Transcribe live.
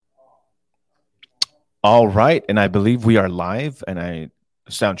All right, and I believe we are live, and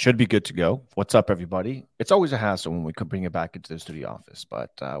sound should be good to go. What's up, everybody? It's always a hassle when we could bring it back into the studio office,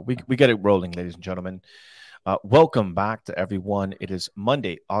 but we get it rolling, ladies and gentlemen. Welcome back to everyone. It is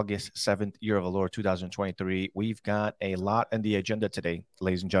Monday, August 7th, year of the Lord 2023. We've got a lot in the agenda today,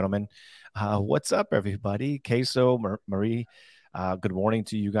 ladies and gentlemen. What's up, everybody? Queso, Marie, good morning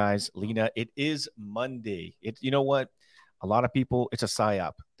to you guys. Lena, it is Monday. You know what? A lot of people, it's a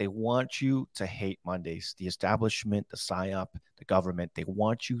psyop. They want you to hate Mondays. The establishment, the psyop, the government, they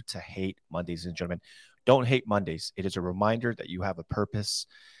want you to hate Mondays, and gentlemen. Don't hate Mondays. It is a reminder that you have a purpose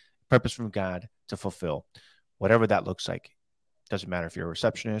from God to fulfill, whatever that looks like. Doesn't matter if you're a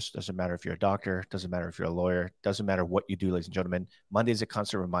receptionist, doesn't matter if you're a doctor, doesn't matter if you're a lawyer, doesn't matter what you do, ladies and gentlemen. Monday is a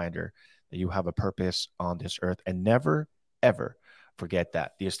constant reminder that you have a purpose on this earth, and never, ever forget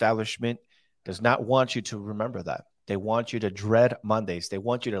that. The establishment does not want you to remember that. They want you to dread Mondays. They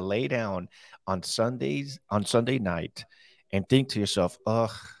want you to lay down on Sunday night and think to yourself,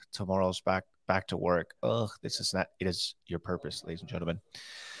 ugh, tomorrow's back to work. Ugh, this is not, it is your purpose, ladies and gentlemen.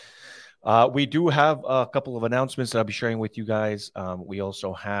 We do have a couple of announcements that I'll be sharing with you guys. We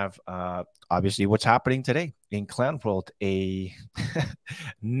also have, obviously, what's happening today in Clown World. A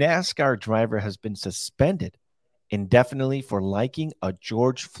NASCAR driver has been suspended indefinitely for liking a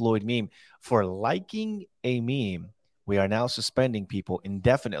George Floyd meme. For liking a meme, we are now suspending people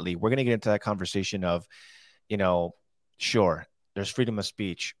indefinitely. We're going to get into that conversation of, sure, there's freedom of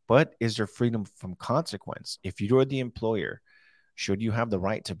speech, but is there freedom from consequence? If you're the employer, should you have the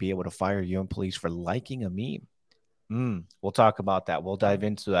right to be able to fire your employees for liking a meme? We'll talk about that. We'll dive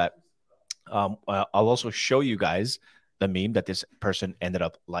into that. I'll also show you guys the meme that this person ended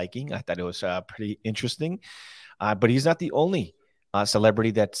up liking. I thought it was pretty interesting. But he's not the only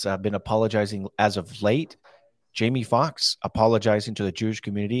celebrity that's been apologizing as of late. Jamie Foxx apologizing to the Jewish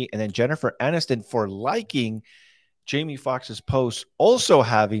community, and then Jennifer Aniston for liking Jamie Foxx's post, also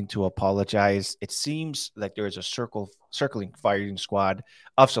having to apologize. It seems like there is a circling firing squad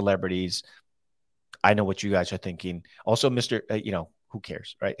of celebrities. I know what you guys are thinking. Also, Mr. Who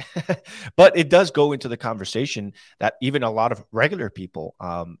cares, right? But it does go into the conversation that even a lot of regular people,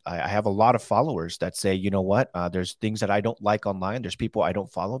 I have a lot of followers that say, you know what, there's things that I don't like online. There's people I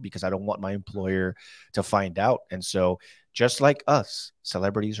don't follow because I don't want my employer to find out. And so just like us,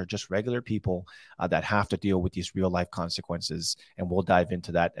 celebrities are just regular people that have to deal with these real life consequences. And we'll dive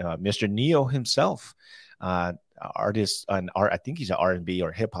into that. Mr. Neo himself, artist, I think he's an R&B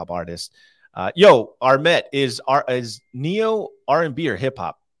or hip hop artist. Armet, is Neo R&B or hip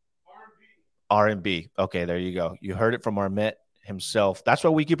hop? R&B. Okay, there you go. You heard it from Armet himself. That's why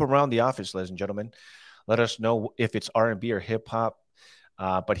we keep him around the office, ladies and gentlemen. Let us know if it's R&B or hip hop.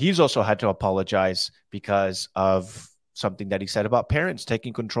 But he's also had to apologize because of something that he said about parents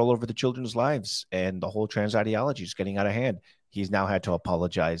taking control over the children's lives, and the whole trans ideology is getting out of hand. He's now had to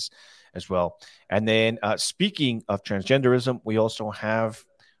apologize as well. And then speaking of transgenderism, we also have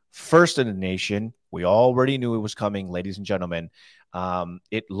first in the nation. We already knew it was coming, ladies and gentlemen.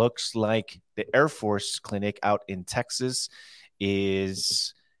 It looks like the Air Force clinic out in Texas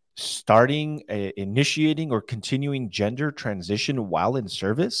is initiating or continuing gender transition while in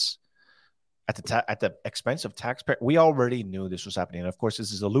service at the expense of taxpayers. We already knew this was happening. And of course,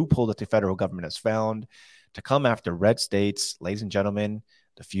 this is a loophole that the federal government has found to come after red states. Ladies and gentlemen,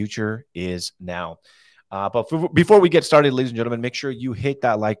 the future is now. But before we get started, ladies and gentlemen, make sure you hit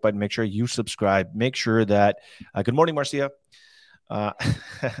that like button. Make sure you subscribe. Make sure that good morning, Marcia.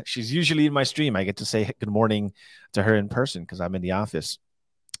 She's usually in my stream. I get to say good morning to her in person because I'm in the office.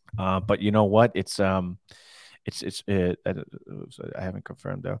 But you know what? I haven't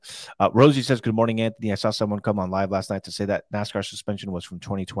confirmed though. Rosie says, good morning, Anthony. I saw someone come on live last night to say that NASCAR suspension was from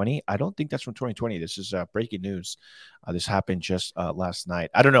 2020. I don't think that's from 2020. This is breaking news. This happened just last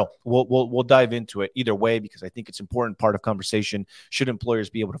night. I don't know. We'll dive into it either way because I think it's an important part of conversation. Should employers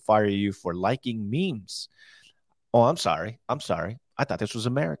be able to fire you for liking memes? Oh, I'm sorry. I thought this was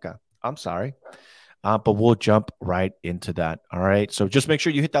America. I'm sorry. But we'll jump right into that. All right. So just make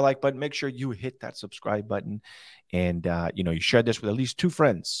sure you hit that like button. Make sure you hit that subscribe button. And, you share this with at least 2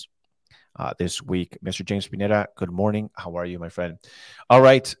 friends this week. Mr. James Pineda, good morning. How are you, my friend? All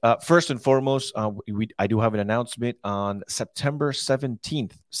right. First and foremost, I do have an announcement on September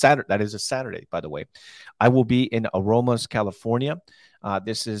 17th. Saturday. That is a Saturday, by the way. I will be in Aromas, California.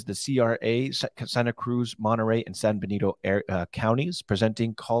 This is the CRA, Santa Cruz, Monterey, and San Benito counties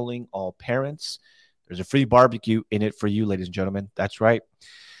presenting Calling All Parents. There's a free barbecue in it for you, ladies and gentlemen. That's right.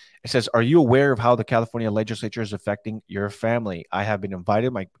 It says, "Are you aware of how the California legislature is affecting your family? I have been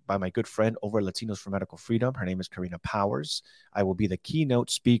invited by my good friend over at Latinos for Medical Freedom. Her name is Karina Powers. I will be the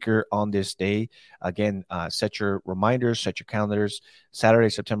keynote speaker on this day. Again, set your reminders, set your calendars. Saturday,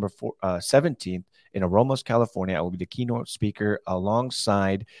 September 17th in Aromas, California. I will be the keynote speaker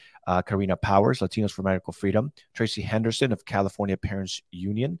alongside Karina Powers, Latinos for Medical Freedom, Tracy Henderson of California Parents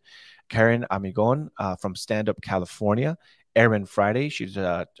Union, Karen Amigon from Stand Up California, Erin Friday, she's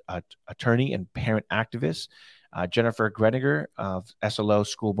an attorney and parent activist, Jennifer Greniger of SLO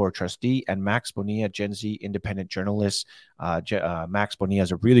School Board Trustee, and Max Bonilla, Gen Z independent journalist. Max Bonilla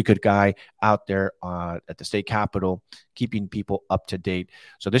is a really good guy out there at the state capitol, keeping people up to date.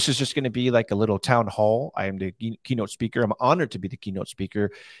 So this is just going to be like a little town hall. I am the keynote speaker. I'm honored to be the keynote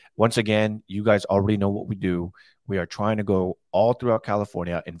speaker. Once again, you guys already know what we do. We are trying to go all throughout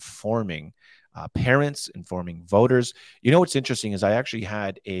California informing parents, informing voters. You know what's interesting is I actually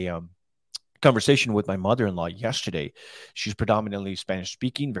had a conversation with my mother-in-law yesterday. She's predominantly Spanish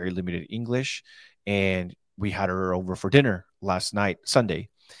speaking, very limited English, and we had her over for dinner last night, Sunday.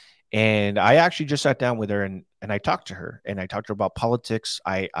 And I actually just sat down with her and I talked to her and I talked to her about politics.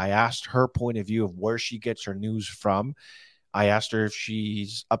 I asked her point of view of where she gets her news from. I asked her if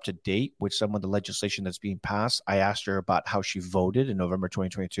she's up to date with some of the legislation that's being passed. I asked her about how she voted in November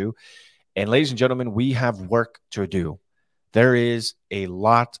 2022. And ladies and gentlemen, we have work to do. There is a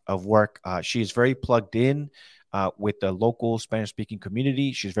lot of work. She is very plugged in with the local Spanish-speaking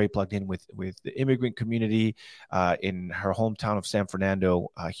community. She's very plugged in with the immigrant community in her hometown of San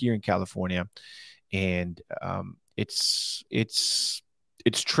Fernando here in California. And it's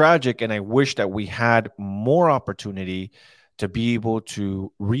tragic, and I wish that we had more opportunity to be able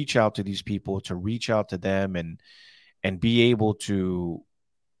to reach out to these people, to reach out to them, and be able to,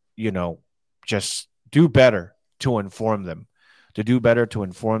 just do better to inform them,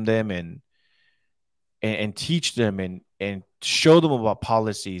 and teach them and show them about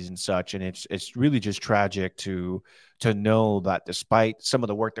policies and such. And it's really just tragic to know that despite some of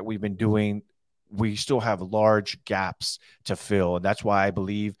the work that we've been doing, we still have large gaps to fill. And that's why I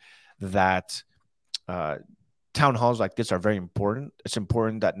believe that town halls like this are very important. It's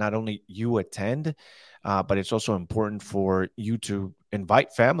important that not only you attend, but it's also important for you to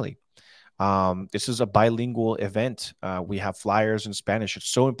invite family. This is a bilingual event. We have flyers in Spanish. It's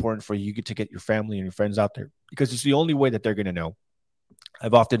so important for you to get your family and your friends out there because it's the only way that they're going to know.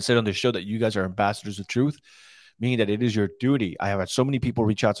 I've often said on the show that you guys are ambassadors of truth, meaning that it is your duty. I have had so many people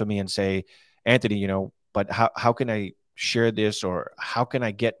reach out to me and say, Anthony, but how can I share this, or how can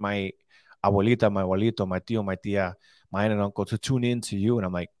I get my abuelita, my abuelito, my tío, my tía, my aunt and uncle to tune in to you? And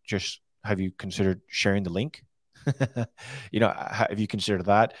I'm like, just have you considered sharing the link? Have you considered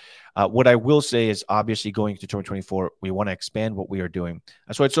that? What I will say is obviously going to 2024, we want to expand what we are doing.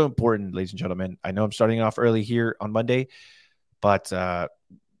 That's why it's so important, ladies and gentlemen. I know I'm starting off early here on Monday, but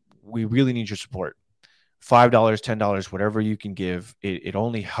we really need your support. $5, $10, whatever you can give. It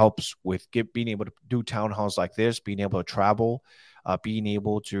only helps with being able to do town halls like this, being able to travel, being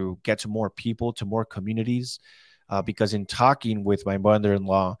able to get to more people, to more communities. Because in talking with my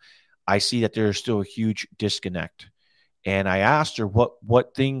mother-in-law, I see that there's still a huge disconnect. And I asked her,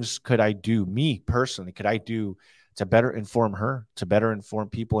 what things could I do, me personally, could I do to better inform her, to better inform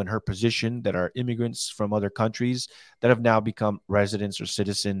people in her position that are immigrants from other countries that have now become residents or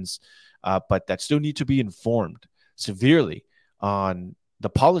citizens, but that still need to be informed severely on the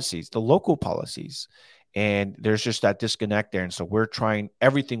policies, the local policies. And there's just that disconnect there. And so we're trying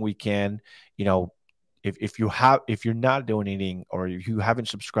everything we can, if you're not donating or if you haven't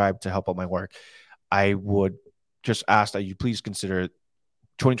subscribed to help out my work, I would just ask that you please consider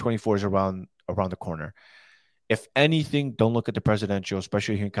 2024 is around the corner. If anything, don't look at the presidential,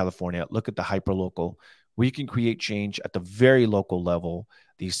 especially here in California. Look at the hyperlocal. We can create change at the very local level.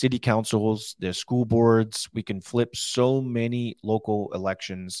 The city councils, the school boards, we can flip so many local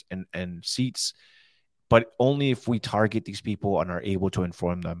elections and seats, but only if we target these people and are able to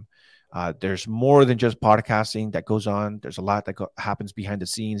inform them. There's more than just podcasting that goes on. There's a lot that happens behind the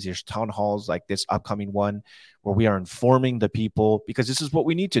scenes. There's town halls like this upcoming one where we are informing the people, because this is what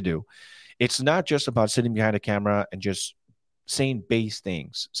we need to do. It's not just about sitting behind a camera and just saying base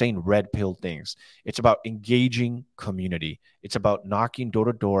things, saying red pill things. It's about engaging community. It's about knocking door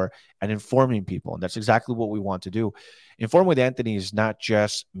to door and informing people. And that's exactly what we want to do. Inform with Anthony is not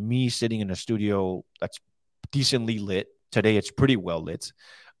just me sitting in a studio that's decently lit. Today, it's pretty well lit.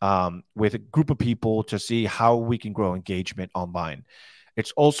 With a group of people to see how we can grow engagement online.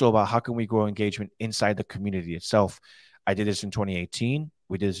 It's also about how can we grow engagement inside the community itself. I did this in 2018.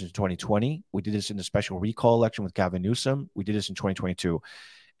 We did this in 2020. We did this in the special recall election with Gavin Newsom. We did this in 2022.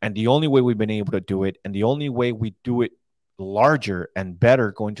 And the only way we've been able to do it, and the only way we do it larger and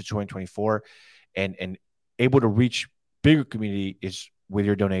better going to 2024 and able to reach bigger community is with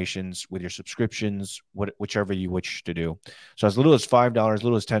your donations, with your subscriptions, whichever you wish to do. So as little as $5, as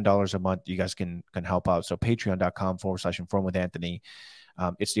little as $10 a month, you guys can help out. So patreon.com/inform with Anthony.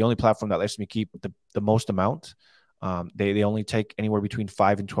 It's the only platform that lets me keep the most amount. They only take anywhere between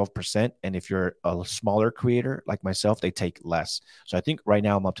 5 and 12%. And if you're a smaller creator like myself, they take less. So I think right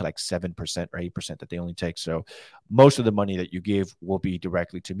now I'm up to like 7% or 8% that they only take. So most of the money that you give will be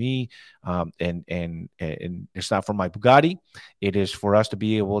directly to me. And it's not for my Bugatti. It is for us to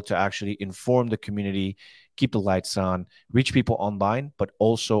be able to actually inform the community, keep the lights on, reach people online, but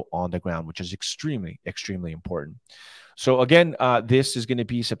also on the ground, which is extremely, extremely important. So again, this is going to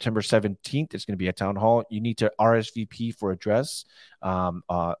be September 17th. It's going to be a town hall. You need to RSVP for address.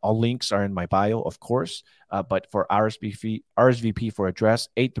 All links are in my bio, of course. But for RSVP for address,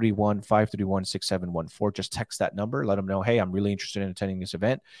 831-531-6714. Just text that number. Let them know, hey, I'm really interested in attending this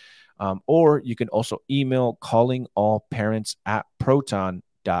event. Or you can also email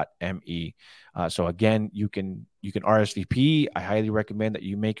callingallparents@proton.me. So again, you can RSVP. I highly recommend that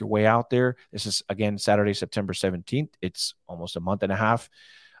you make your way out there. This is again Saturday, September 17th. It's almost a month and a half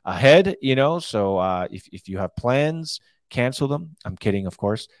ahead, So if you have plans, cancel them. I'm kidding, of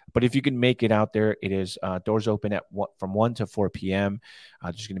course. But if you can make it out there, it is doors open from 1 to 4 p.m.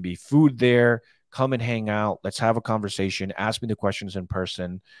 There's going to be food there. Come and hang out. Let's have a conversation. Ask me the questions in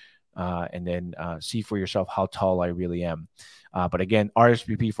person. And then see for yourself how tall I really am. But again,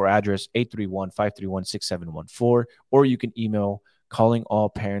 RSVP for address 831-531-6714, or you can email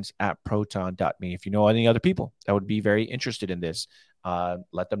callingallparents@proton.me. If you know any other people that would be very interested in this,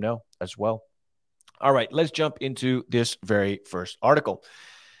 let them know as well. All right, let's jump into this very first article.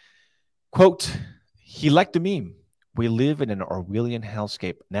 Quote, he liked the meme. We live in an Orwellian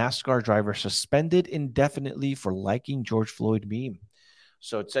hellscape. NASCAR driver suspended indefinitely for liking George Floyd meme.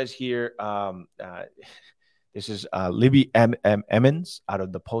 So it says here, this is Libby Emmons out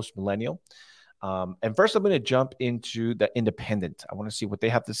of the Post Millennial. And first, I'm going to jump into the Independent. I want to see what they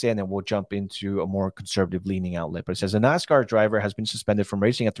have to say, and then we'll jump into a more conservative leaning outlet. But it says a NASCAR driver has been suspended from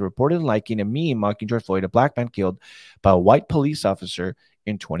racing after reported liking a meme mocking George Floyd, a black man killed by a white police officer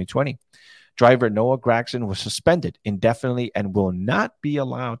in 2020. Driver Noah Gragson was suspended indefinitely and will not be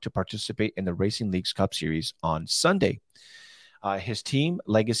allowed to participate in the Racing League's Cup Series on Sunday. His team,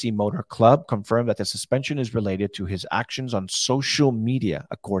 Legacy Motor Club, confirmed that the suspension is related to his actions on social media,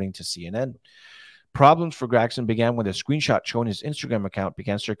 according to CNN. Problems for Gragson began when a screenshot showing his Instagram account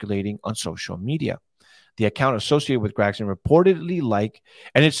began circulating on social media. The account associated with Gragson reportedly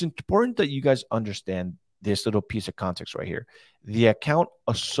and it's important that you guys understand this little piece of context right here. The account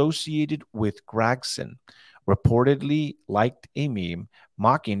associated with Gragson reportedly liked a meme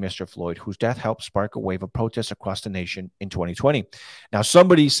mocking Mr. Floyd, whose death helped spark a wave of protests across the nation in 2020. Now,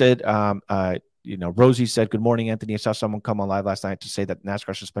 somebody said, Rosie said, good morning, Anthony. I saw someone come on live last night to say that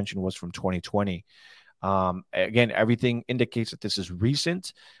NASCAR suspension was from 2020. Again, everything indicates that this is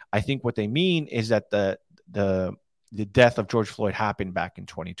recent. I think what they mean is that the death of George Floyd happened back in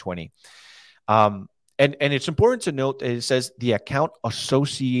 2020. And it's important to note that it says the account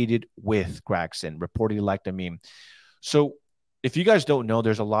associated with Gragson reportedly liked a meme. So if you guys don't know,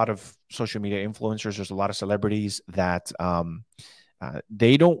 there's a lot of social media influencers. There's a lot of celebrities that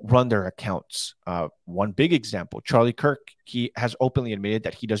they don't run their accounts. One big example, Charlie Kirk, he has openly admitted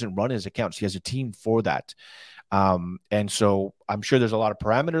that he doesn't run his accounts. He has a team for that. And so I'm sure there's a lot of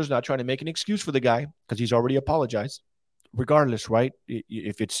parameters, not trying to make an excuse for the guy because he's already apologized. Regardless, right?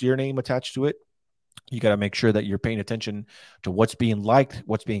 If it's your name attached to it, you got to make sure that you're paying attention to what's being liked,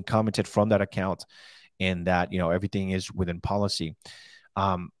 what's being commented from that account, and that, everything is within policy.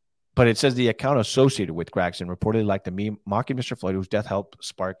 But it says the account associated with Gragson reportedly liked the meme mocking Mr. Floyd, whose death helped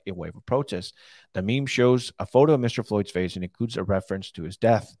spark a wave of protest. The meme shows a photo of Mr. Floyd's face and includes a reference to his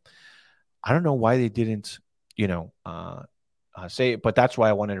death. I don't know why they didn't, say it, but that's why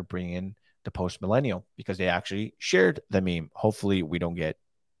I wanted to bring in the Post Millennial, because they actually shared the meme. Hopefully we don't get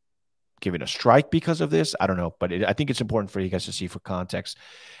given a strike because of this. I don't know, but I think it's important for you guys to see for context.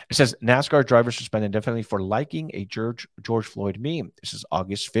 It says NASCAR driver suspended indefinitely for liking a George Floyd meme. This is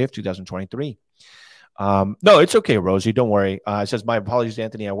August 5th, 2023. No, it's okay, Rosie. Don't worry. It says, my apologies,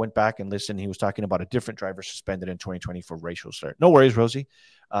 Anthony. I went back and listened. He was talking about a different driver suspended in 2020 for racial slur. No worries, Rosie.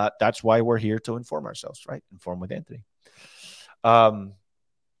 That's why we're here to inform ourselves, right? Inform with Anthony.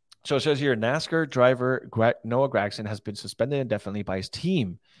 So it says here, NASCAR driver Noah Gragson has been suspended indefinitely by his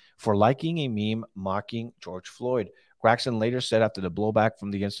team for liking a meme mocking George Floyd. Gragson later said after the blowback from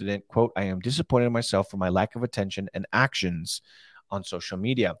the incident, quote, I am disappointed in myself for my lack of attention and actions on social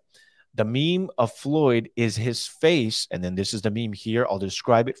media. The meme of Floyd is his face, and then this is the meme here. I'll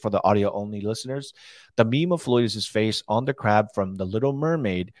describe it for the audio only listeners. The meme of Floyd is his face on the crab from The Little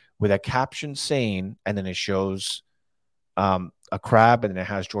Mermaid with a caption saying, and then it shows a crab, and then it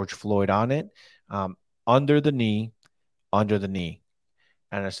has George Floyd on it, under the knee, under the knee.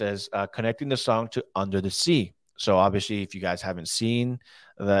 And it says, connecting the song to Under the Sea. So obviously, if you guys haven't seen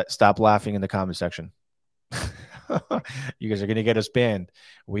that, stop laughing in the comment section. You guys are going to get us banned.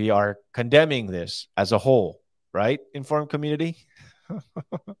 We are condemning this as a whole, right? Informed community.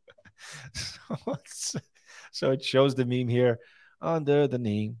 So it shows the meme here, under the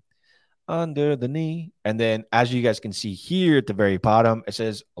knee, under the knee. And then, as you guys can see here at the very bottom, it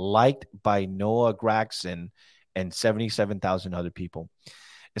says liked by Noah Gragson and 77,000 other people.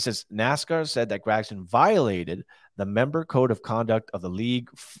 It says NASCAR said that Gragson violated the member code of conduct of the league,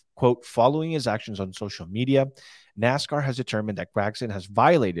 quote, following his actions on social media. NASCAR has determined that Gragson has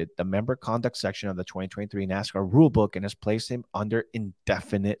violated the member conduct section of the 2023 NASCAR rulebook and has placed him under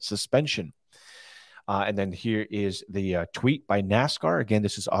indefinite suspension. And then here is the tweet by NASCAR. Again,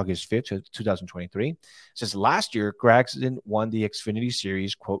 this is August 5th, 2023. It says, last year, Gragson won the Xfinity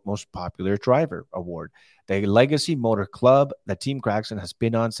Series, quote, most popular driver award. The Legacy Motor Club that Team Gragson has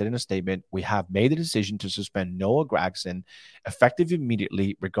been on said in a statement, we have made the decision to suspend Noah Gragson effective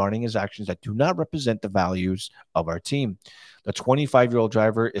immediately regarding his actions that do not represent the values of our team. The 25-year-old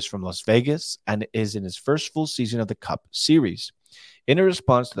driver is from Las Vegas and is in his first full season of the Cup Series. In a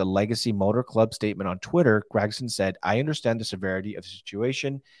response to the Legacy Motor Club statement on Twitter, Gragson said, I understand the severity of the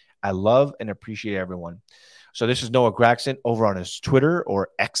situation. I love and appreciate everyone. So this is Noah Gragson over on his Twitter or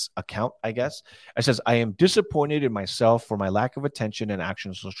X account, I guess. It says, I am disappointed in myself for my lack of attention and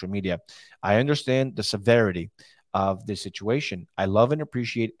action on social media. I understand the severity of this situation. I love and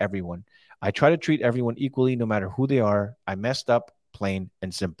appreciate everyone. I try to treat everyone equally, no matter who they are. I messed up. Plain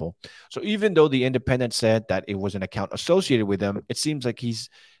and simple. So even though the Independent said that it was an account associated with him, it seems like he's,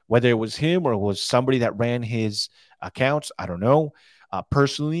 whether it was him or it was somebody that ran his accounts, I don't know.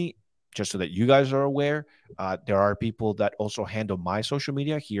 Personally, just so that you guys are aware, there are people that also handle my social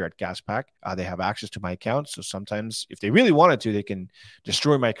media here at GasPack. They have access to my account. So sometimes if they really wanted to, they can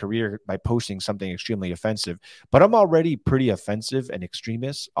destroy my career by posting something extremely offensive. But I'm already pretty offensive and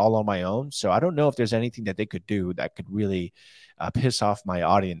extremist all on my own. So I don't know if there's anything that they could do that could really piss off my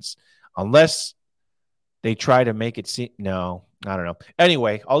audience, unless they try to make it seem, no, I don't know.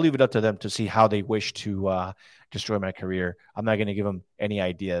 Anyway, I'll leave it up to them to see how they wish to destroy my career. I'm not going to give them any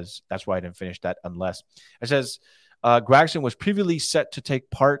ideas. That's why I didn't finish that unless. It says, Gragson was previously set to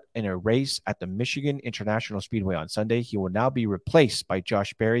take part in a race at the Michigan International Speedway on Sunday. He will now be replaced by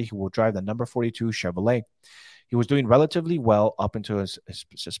Josh Berry, who will drive the number 42 Chevrolet. He was doing relatively well up until his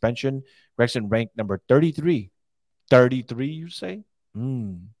suspension. Gragson ranked number 33. 33, you say?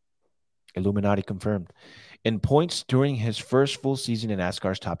 Illuminati confirmed. In points during his first full season in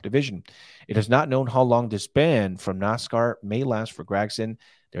NASCAR's top division. It is not known how long this ban from NASCAR may last for Gragson.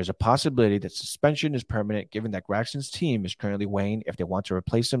 There's a possibility that suspension is permanent, given that Gragson's team is currently weighing if they want to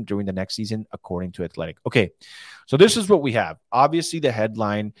replace him during the next season, according to Athletic. Okay, so this is what we have. Obviously, the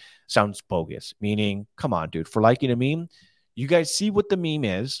headline sounds bogus, meaning, come on, dude, for liking a meme, you guys see what the meme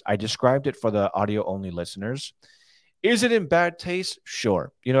is. I described it for the audio-only listeners. Is it in bad taste?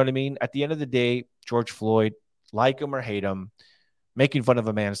 Sure. You know what I mean? At the end of the day, George Floyd, like him or hate him, making fun of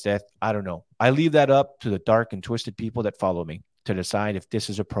a man's death, I don't know. I leave that up to the dark and twisted people that follow me to decide if this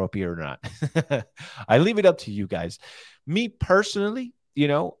is appropriate or not. I leave it up to you guys. Me personally,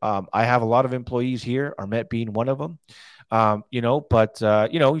 I have a lot of employees here, Armet being one of them, but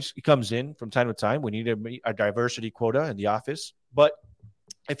he comes in from time to time. We need a diversity quota in the office. But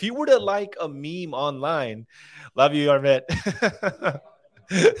if you were to like a meme online, love you, Armet.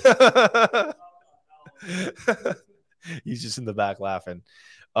 He's just in the back laughing.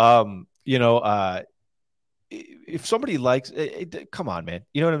 If somebody likes it, come on, man.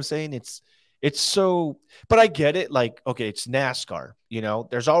 You know what I'm saying? It's so, but I get it. Like, okay, it's NASCAR.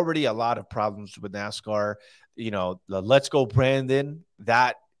 There's already a lot of problems with NASCAR. The Let's Go Brandon,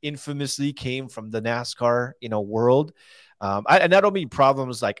 that infamously came from the NASCAR, world. And I don't mean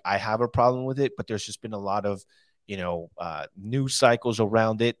problems like I have a problem with it, but there's just been a lot of, news cycles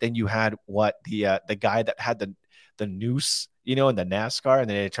around it. Then you had the guy that had the noose, in the NASCAR, and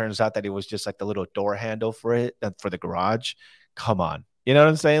then it turns out that it was just like the little door handle for it, for the garage. Come on. You know what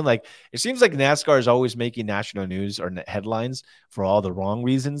I'm saying? Like, it seems like NASCAR is always making national news or headlines for all the wrong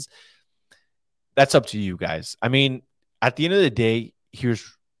reasons. That's up to you guys. I mean, at the end of the day,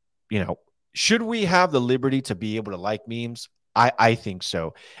 here's, should we have the liberty to be able to like memes? I think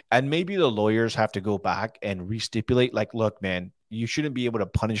so. And maybe the lawyers have to go back and restipulate, like, look, man, you shouldn't be able to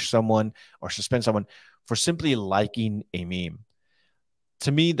punish someone or suspend someone for simply liking a meme.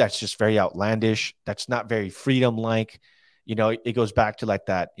 To me, that's just very outlandish. That's not very freedom like. It goes back to like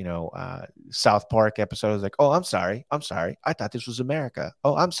that, South Park episode. It's like, oh, I'm sorry. I'm sorry. I thought this was America.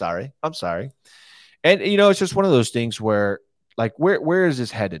 Oh, I'm sorry. I'm sorry. And, it's just one of those things where, like, where is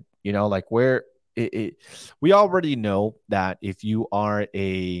this headed? Like where we already know that if you are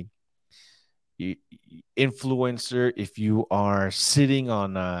a influencer, if you are sitting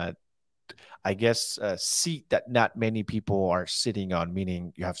on I guess, a seat that not many people are sitting on,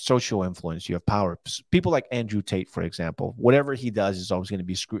 meaning you have social influence, you have power. People like Andrew Tate, for example, whatever he does is always going to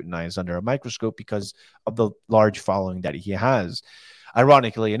be scrutinized under a microscope because of the large following that he has.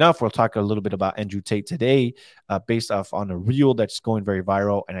 Ironically enough, we'll talk a little bit about Andrew Tate today, based off on a reel that's going very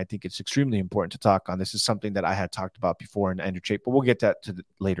viral. And I think it's extremely important to talk on. This is something that I had talked about before in Andrew Tate, but we'll get that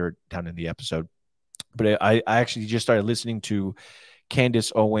later down in the episode. But I actually just started listening to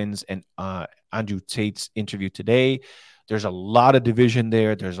Candace Owens and Andrew Tate's interview today. There's a lot of division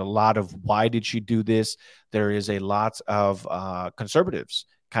there. There's a lot of why did she do this? There is a lot of conservatives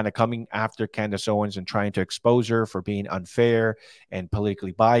kind of coming after Candace Owens and trying to expose her for being unfair and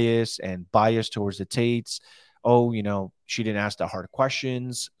politically biased and biased towards the Tates. Oh, she didn't ask the hard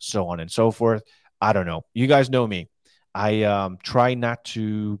questions, so on and so forth. I don't know. You guys know me. I try not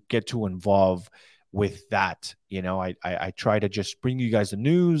to get too involved with that. I try to just bring you guys the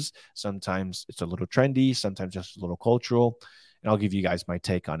news. Sometimes it's a little trendy, sometimes just a little cultural, and I'll give you guys my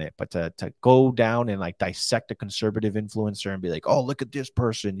take on it. But to go down and like dissect a conservative influencer and be like, oh, look at this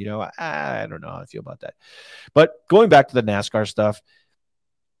person, I don't know how I feel about that. But going back to the NASCAR stuff,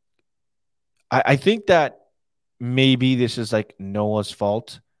 I think that maybe this is like Noah's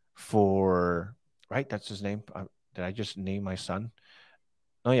fault for, right? That's his name. Did I just name my son?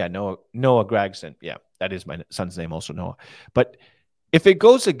 Oh yeah, Noah Gregson. Yeah, that is my son's name, also Noah. But if it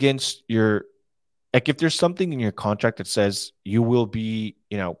goes against like if there's something in your contract that says you will be,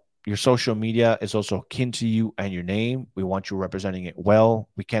 your social media is also akin to you and your name. We want you representing it well.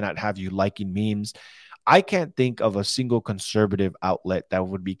 We cannot have you liking memes. I can't think of a single conservative outlet that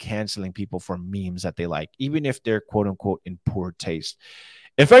would be canceling people for memes that they like, even if they're quote unquote in poor taste.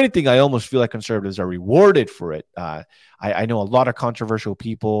 If anything, I almost feel like conservatives are rewarded for it. I know a lot of controversial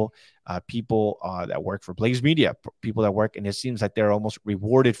people, people that work for Blaze Media, people that work, and it seems like they're almost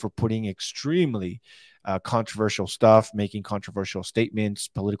rewarded for putting extremely controversial stuff, making controversial statements,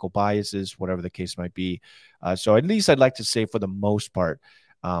 political biases, whatever the case might be. So at least I'd like to say for the most part,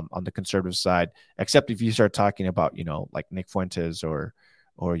 on the conservative side, except if you start talking about, like Nick Fuentes or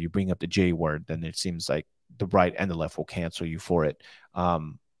you bring up the J word, then it seems like the right and the left will cancel you for it.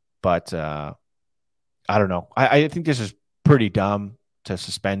 But I don't know. I think this is pretty dumb to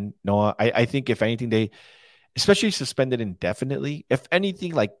suspend Noah. I think if anything, they especially suspended indefinitely. If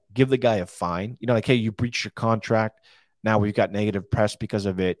anything, like give the guy a fine. Like, hey, you breached your contract. Now we've got negative press because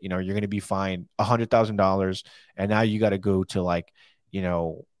of it. You're going to be fined $100,000, and now you got to go to like,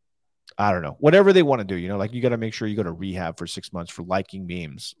 I don't know, whatever they want to do, like you got to make sure you go to rehab for 6 months for liking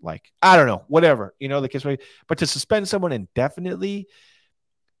memes. Like, I don't know, whatever, the case. But to suspend someone indefinitely,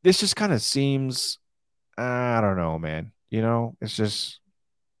 this just kind of seems, I don't know, man. It's just,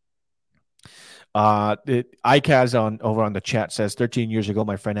 ICAS over on the chat says 13 years ago,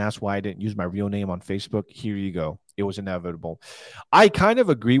 my friend asked why I didn't use my real name on Facebook. Here you go. It was inevitable. I kind of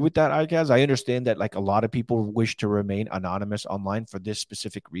agree with that, ICAS. I understand that like a lot of people wish to remain anonymous online for this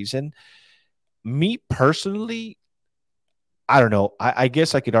specific reason. Me personally, I don't know. I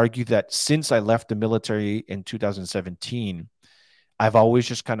guess I could argue that since I left the military in 2017, I've always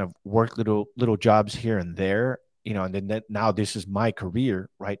just kind of worked little jobs here and there, and then now this is my career,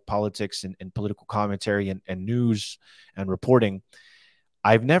 right? Politics and political commentary and news and reporting.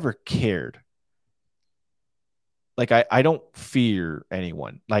 I've never cared. Like I don't fear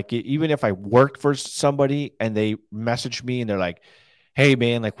anyone. Like even if I worked for somebody and they message me and they're like, hey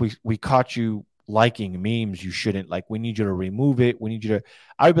man, like we caught you liking memes, you shouldn't, like we need you to remove it. We need you to,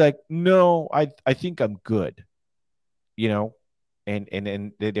 I'd be like, no, I think I'm good. And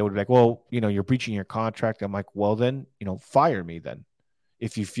they would be like, well, you're breaching your contract. I'm like, well, then, fire me then.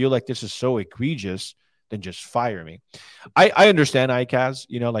 If you feel like this is so egregious, then just fire me. I understand ICAS,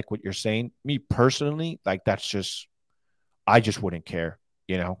 like what you're saying. Me personally, like I just wouldn't care.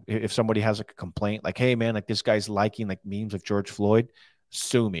 If somebody has like a complaint, like, hey man, like this guy's liking like memes of George Floyd,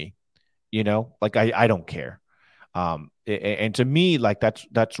 sue me. Like I don't care. And to me, like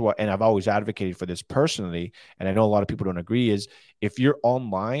that's what, and I've always advocated for this personally, and I know a lot of people don't agree, is if you're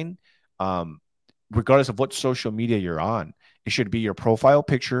online, regardless of what social media you're on, it should be your profile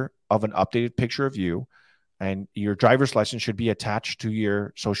picture of an updated picture of you, and your driver's license should be attached to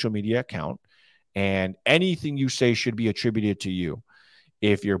your social media account, and anything you say should be attributed to you.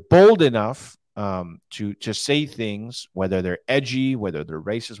 If you're bold enough to say things, whether they're edgy, whether they're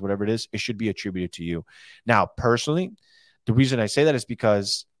racist, whatever it is, it should be attributed to you. Now, personally, the reason I say that is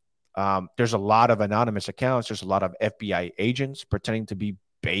because there's a lot of anonymous accounts. There's a lot of FBI agents pretending to be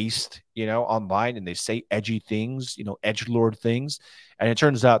based, online, and they say edgy things, edgelord things, and it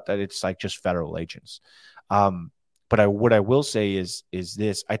turns out that it's like just federal agents. But what I will say is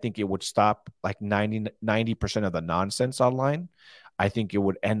this: I think it would stop like 90% of the nonsense online. I think it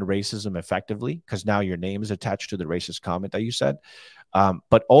would end racism effectively because now your name is attached to the racist comment that you said.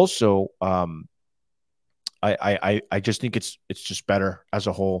 But also, I just think it's just better as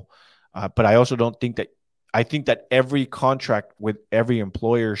a whole. But I also don't think that. I think that every contract with every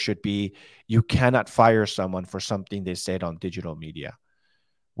employer should be you cannot fire someone for something they said on digital media,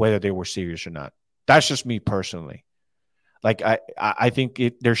 whether they were serious or not. That's just me personally. Like I think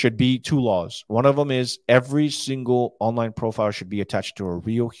there should be two laws. One of them is every single online profile should be attached to a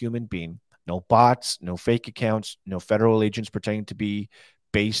real human being. No bots, no fake accounts, no federal agents pretending to be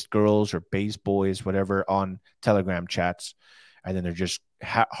based girls or based boys, whatever, on Telegram chats, and then they're just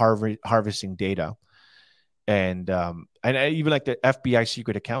harvesting data. And even like the FBI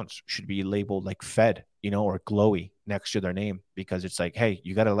secret accounts should be labeled like Fed, or glowy next to their name, because it's like, hey,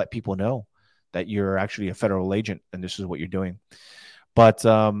 you got to let people know that you're actually a federal agent and this is what you're doing. But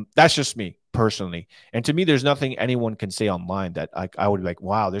that's just me personally. And to me, there's nothing anyone can say online that I would be like,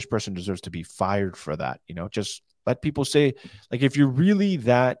 wow, this person deserves to be fired for that. Just let people say, like, if you're really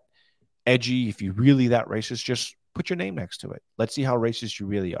that edgy, if you're really that racist, just put your name next to it. Let's see how racist you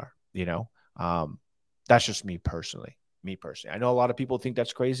really are. That's just me personally. I know a lot of people think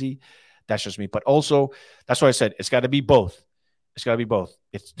that's crazy. That's just me. But also, that's why I said it's got to be both. It's got to be both.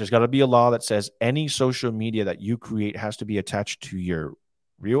 There's got to be a law that says any social media that you create has to be attached to your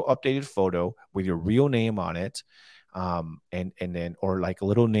real updated photo with your real name on it. And then, or like a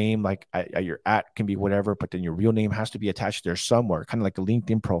little name, like your @ can be whatever, but then your real name has to be attached there somewhere, kind of like a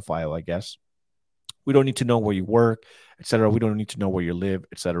LinkedIn profile, I guess. We don't need to know where you work, etc. We don't need to know where you live,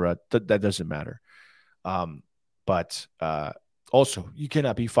 etc. That doesn't matter. But also, you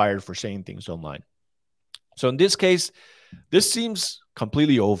cannot be fired for saying things online. So in this case, this seems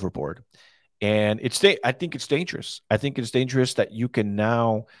completely overboard. And I think it's dangerous. I think it's dangerous that you can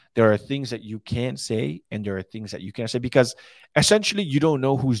now, there are things that you can say and there are things that you can't say, because essentially you don't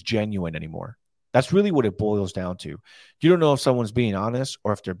know who's genuine anymore. That's really what it boils down to. You don't know if someone's being honest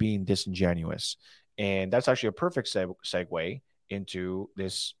or if they're being disingenuous. And that's actually a perfect segue into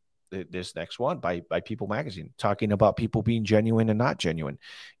this next one by People Magazine, talking about people being genuine and not genuine.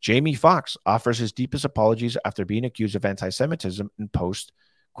 Jamie Foxx offers his deepest apologies after being accused of anti-Semitism and post,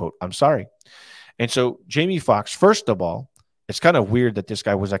 quote, "I'm sorry." And so Jamie Foxx, first of all, it's kind of weird that this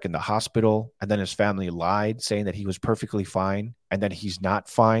guy was like in the hospital and then his family lied saying that he was perfectly fine and then he's not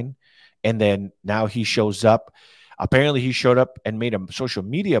fine. And then now he shows up. Apparently he showed up and made a social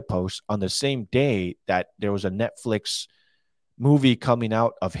media post on the same day that there was a Netflix movie coming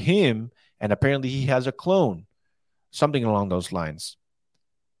out of him, and apparently he has a clone, something along those lines.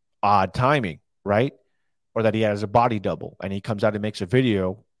 Odd timing, right? Or that he has a body double and he comes out and makes a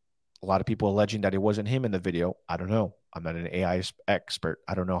video. A lot of people alleging that it wasn't him in the video. I don't know. I'm not an AI expert.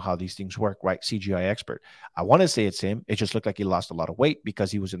 I don't know how these things work, right? CGI expert. I want to say it's him. It just looked like he lost a lot of weight because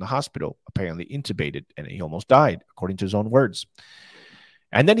he was in the hospital, apparently intubated, and he almost died, according to his own words.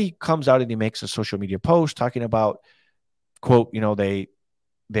 And then he comes out and he makes a social media post talking about, quote,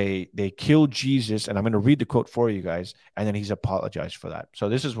 they killed Jesus, and I'm going to read the quote for you guys, and then he's apologized for that. So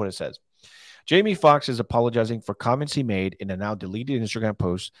this is what it says. Jamie Foxx is apologizing for comments he made in a now deleted Instagram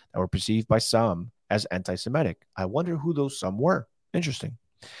post that were perceived by some as anti-Semitic. I wonder who those some were. Interesting.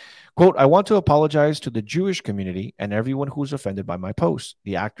 Quote, "I want to apologize to the Jewish community and everyone who was offended by my post,"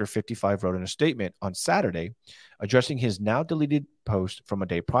 the actor 55 wrote in a statement on Saturday, addressing his now deleted post from a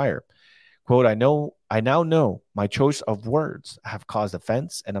day prior. Quote, I now know my choice of words have caused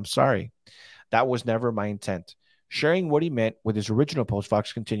offense, and I'm sorry. That was never my intent. Sharing what he meant with his original post,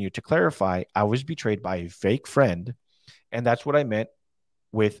 Fox continued to clarify, "I was betrayed by a fake friend, and that's what I meant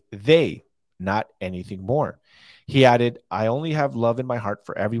with they, not anything more." He added, "I only have love in my heart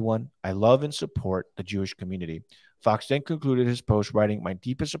for everyone. I love and support the Jewish community." Fox then concluded his post writing, "My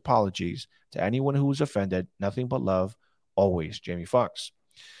deepest apologies to anyone who was offended. Nothing but love. Always, Jamie Foxx."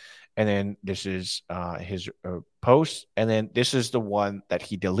 And then this is his post. And then this is the one that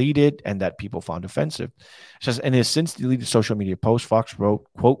he deleted and that people found offensive. It says, in his since deleted social media post, Fox wrote,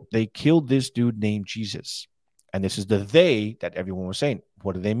 quote, "They killed this dude named Jesus." And this is the they that everyone was saying.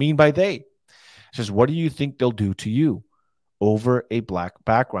 What do they mean by they? It says, what do you think they'll do to you over a black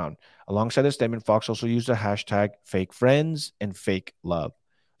background? Alongside the statement, Fox also used the hashtag fake friends and fake love.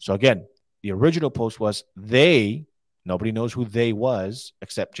 So again, the original post was they, nobody knows who they was,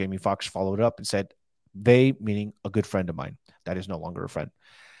 except Jamie Foxx followed up and said, they, meaning a good friend of mine. That is no longer a friend.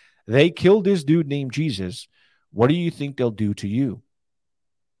 They killed this dude named Jesus. What do you think they'll do to you?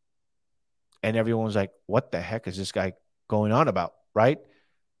 And everyone's like, what the heck is this guy going on about? Right?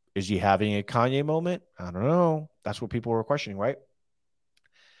 Is he having a Kanye moment? I don't know. That's what people were questioning, right?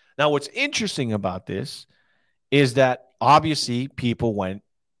 Now, what's interesting about this is that obviously people went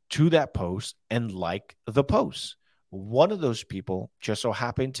to that post and liked the post. One of those people just so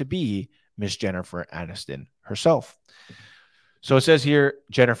happened to be Miss Jennifer Aniston herself. So it says here,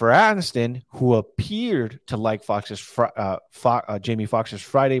 Jennifer Aniston, who appeared to like Jamie Foxx's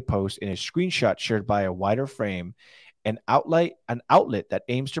Friday post in a screenshot shared by a wider frame, an outlet that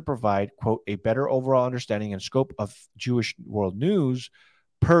aims to provide, quote, a better overall understanding and scope of Jewish world news,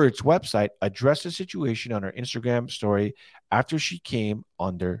 per its website, addressed the situation on her Instagram story after she came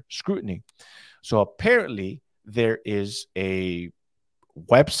under scrutiny. So apparently there is a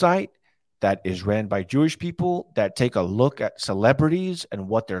website that is ran by Jewish people that take a look at celebrities and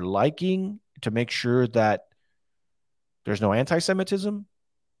what they're liking to make sure that there's no anti-Semitism.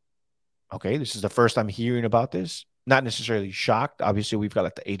 Okay, this is the first I'm hearing about this. Not necessarily shocked. Obviously, we've got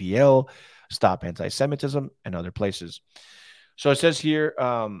like the ADL, Stop Anti-Semitism, and other places. So it says here,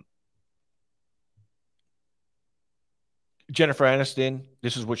 Jennifer Aniston,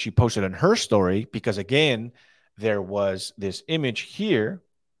 this is what she posted on her story, because again, there was this image here.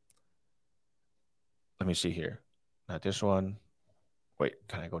 Let me see here. Not this one. Wait,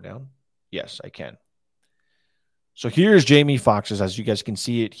 can I go down? Yes, I can. So here's Jamie Foxx's, as you guys can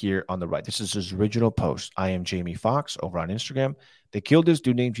see it here on the right. This is his original post. I am Jamie Foxx over on Instagram. They killed this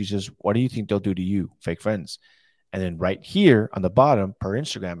dude named Jesus. What do you think they'll do to you, fake friends? And then right here on the bottom per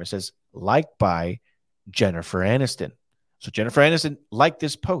Instagram, it says, liked by Jennifer Aniston. So Jennifer Aniston liked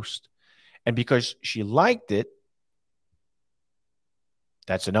this post. And because she liked it,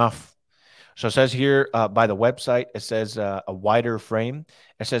 that's enough. So it says here by the website, it says a wider frame.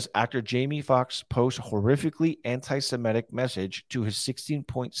 It says actor Jamie Foxx posts horrifically anti-Semitic message to his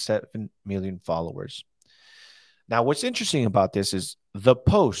 16.7 million followers. Now, what's interesting about this is the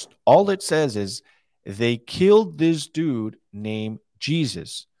post, all it says is they killed this dude named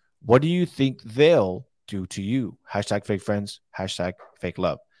Jesus. What do you think they'll do to you? Hashtag fake friends, hashtag fake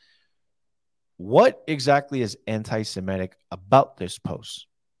love. What exactly is anti-Semitic about this post?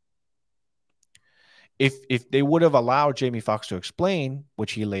 If they would have allowed Jamie Foxx to explain,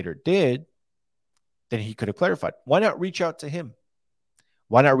 which he later did, then he could have clarified. Why not reach out to him?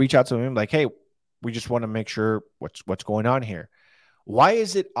 Why not reach out to him like, hey, we just want to make sure what's going on here. Why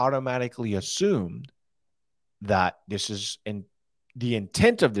is it automatically assumed that this is in the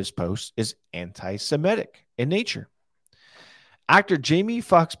intent of this post is anti-Semitic in nature? Actor Jamie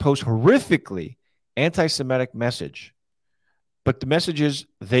Foxx posts horrifically anti-Semitic message. But the message is,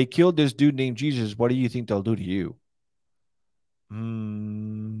 they killed this dude named Jesus. What do you think they'll do to you?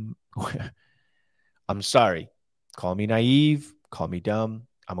 I'm sorry. Call me naive. Call me dumb.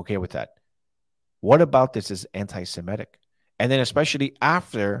 I'm okay with that. What about this is anti-Semitic? And then especially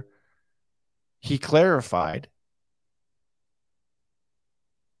after he clarified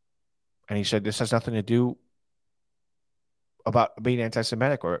and he said this has nothing to do about being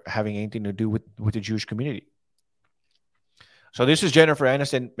anti-Semitic or having anything to do with the Jewish community. So this is Jennifer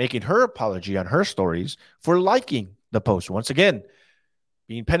Aniston making her apology on her stories for liking the post. Once again,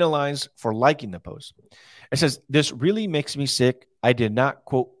 being penalized for liking the post. It says, this really makes me sick. I did not,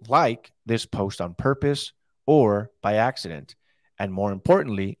 quote, like this post on purpose or by accident. And more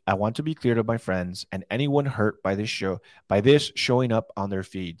importantly, I want to be clear to my friends and anyone hurt by this showing up on their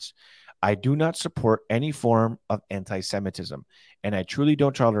feeds. I do not support any form of anti-Semitism, and I truly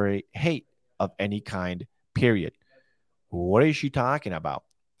don't tolerate hate of any kind, period. What is she talking about?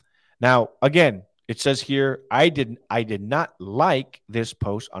 Now, again, it says here, I did not like this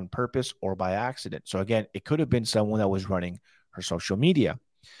post on purpose or by accident. So again, it could have been someone that was running her social media.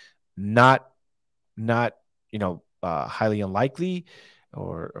 Not highly unlikely,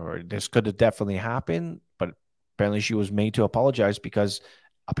 or this could have definitely happened, but apparently she was made to apologize because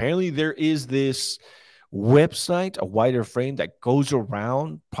apparently there is this website, a wider frame that goes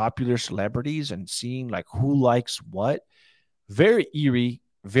around popular celebrities and seeing like who likes what. Very eerie,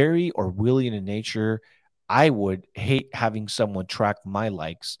 very Orwellian in nature. I would hate having someone track my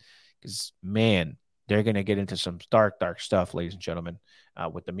likes because, man, they're going to get into some dark, dark stuff, ladies and gentlemen,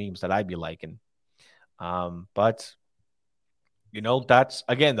 with the memes that I'd be liking. But That's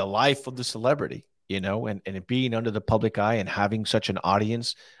again the life of the celebrity, and it being under the public eye and having such an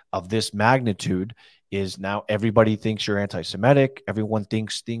audience of this magnitude is now everybody thinks you're anti-Semitic. Everyone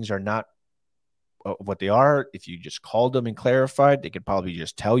thinks things are not what they are. If you just called them and clarified, they could probably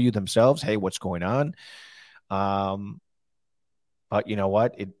just tell you themselves, hey, what's going on? Um, but you know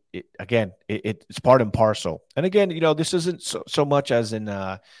what? It's part and parcel. And again, this isn't so much as in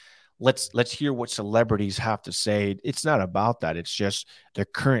let's hear what celebrities have to say. It's not about that. It's just the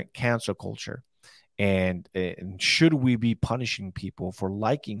current cancel culture. And should we be punishing people for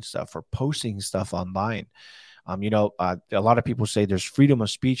liking stuff or posting stuff online? A lot of people say there's freedom of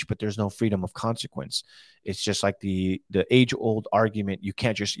speech, but there's no freedom of consequence. It's just like the age old argument: you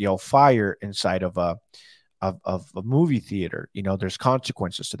can't just yell fire inside of a movie theater. There's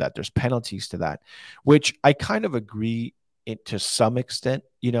consequences to that. There's penalties to that, which I kind of agree to some extent.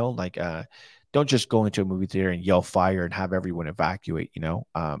 Like don't just go into a movie theater and yell fire and have everyone evacuate.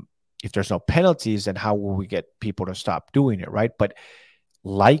 If there's no penalties, then how will we get people to stop doing it, right? But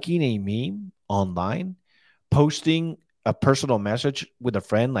liking a meme online, posting a personal message with a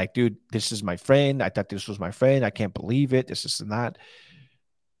friend, like, dude, this is my friend. I thought this was my friend. I can't believe it. This and that.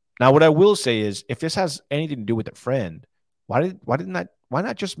 Now, what I will say is, if this has anything to do with a friend, why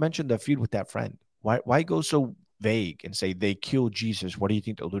not just mention the feud with that friend? Why go so vague and say they killed Jesus? What do you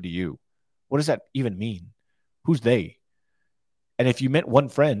think they'll do to you? What does that even mean? Who's they? And if you meant one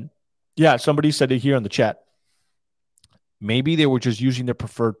friend, yeah, somebody said it here in the chat. Maybe they were just using their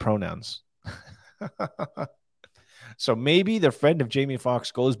preferred pronouns. So maybe the friend of Jamie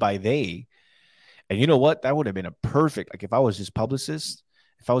Foxx goes by they. And you know what? That would have been a perfect, like if I was his publicist,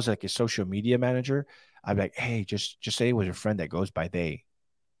 if I was like a social media manager, I'd be like, hey, just say it was a friend that goes by they,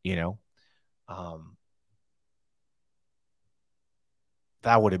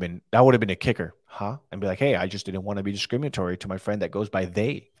 that would have been a kicker, huh? And be like, hey, I just didn't want to be discriminatory to my friend that goes by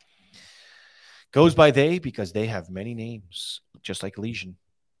they. Goes by they because they have many names, just like Legion.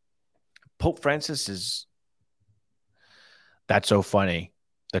 Pope Francis is, that's so funny.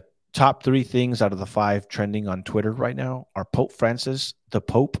 The top 3 things out of the 5 trending on Twitter right now are Pope Francis, the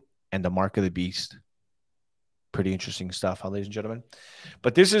Pope, and the Mark of the Beast. Pretty interesting stuff, huh, ladies and gentlemen?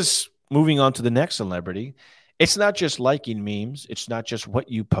 But this is moving on to the next celebrity. It's not just liking memes. It's not just what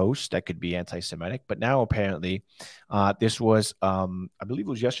you post that could be anti-Semitic. But now apparently this was, I believe it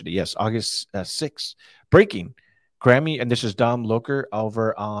was yesterday. Yes, August 6th. Breaking Grammy. And this is Dom Loker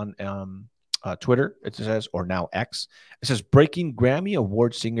over on Twitter. It says, or now X. It says, breaking Grammy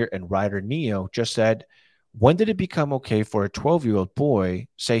Award singer and writer Neo just said, when did it become okay for a 12-year-old boy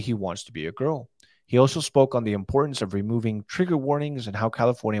say he wants to be a girl? He also spoke on the importance of removing trigger warnings and how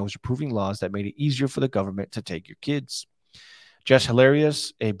California was approving laws that made it easier for the government to take your kids. Jess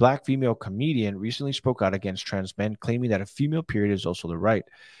Hilarious, a black female comedian, recently spoke out against trans men, claiming that a female period is also the right.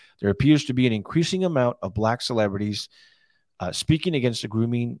 There appears to be an increasing amount of black celebrities speaking out against the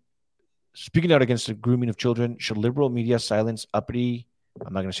grooming of children. Should liberal media silence uppity,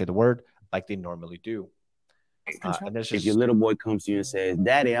 I'm not going to say the word, like they normally do? If your little boy comes to you and says,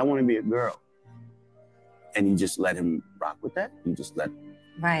 Daddy, I want to be a girl, and you just let him rock with that. You just let him.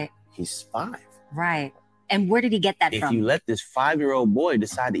 Right. He's 5. Right. And where did he get that from? If you let this 5-year-old boy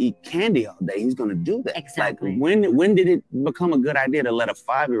decide to eat candy all day, he's going to do that. Exactly. Like, when did it become a good idea to let a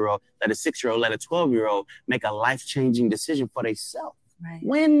 5-year-old, let a 6-year-old, let a 12-year-old make a life-changing decision for themselves? Right.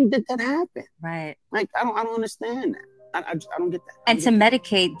 When did that happen? Right. Like, I don't understand that. I don't get that. And to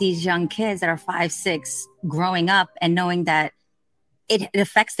medicate these young kids that are 5, 6 growing up and knowing that it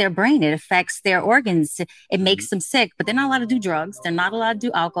affects their brain. It affects their organs. It makes them sick, but they're not allowed to do drugs. They're not allowed to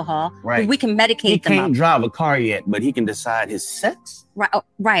do alcohol. Right. We can medicate them. He can't drive a car yet, but he can decide his sex. Right. Oh,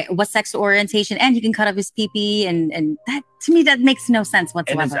 right. What sexual orientation, and he can cut up his pee-pee, and that, to me, that makes no sense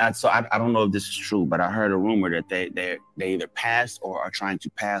whatsoever. I don't know if this is true, but I heard a rumor that they either passed or are trying to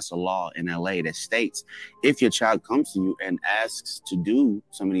pass a law in LA that states if your child comes to you and asks to do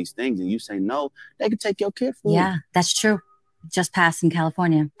some of these things and you say no, they can take your kid for you. Yeah, that's true. Just passed in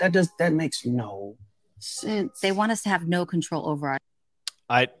California. That makes no sense. They want us to have no control over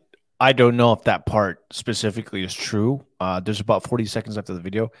our. I don't know if that part specifically is true. There's about 40 seconds after the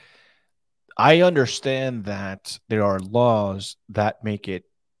video. I understand that there are laws that make it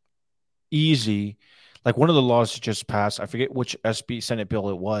easy. Like one of the laws just passed, I forget which SB Senate bill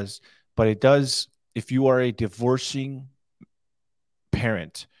it was, but it does, if you are a divorcing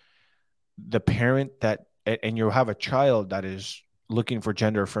parent, the parent that, and you have a child that is looking for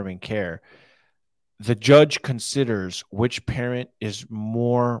gender affirming care, the judge considers which parent is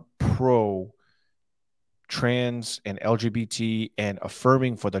more pro trans and LGBT and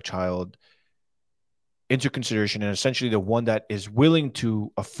affirming for the child into consideration, and essentially the one that is willing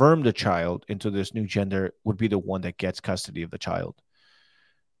to affirm the child into this new gender would be the one that gets custody of the child.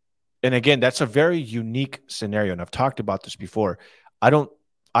 And again, that's a very unique scenario, and I've talked about this before. I don't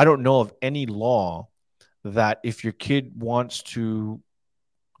I don't know of any law that if your kid wants to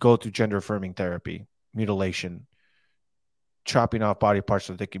go through gender affirming therapy, mutilation, chopping off body parts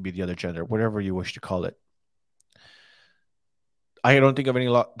so they can be the other gender, whatever you wish to call it. I don't think of any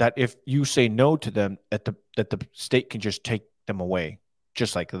law that if you say no to them, that the state can just take them away,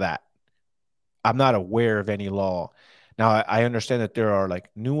 just like that. I'm not aware of any law. Now, I understand that there are like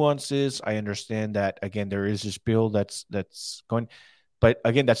nuances. I understand that again there is this bill that's going, but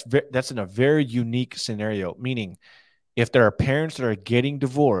again that's in a very unique scenario. Meaning, if there are parents that are getting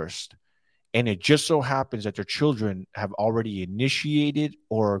divorced, and it just so happens that their children have already initiated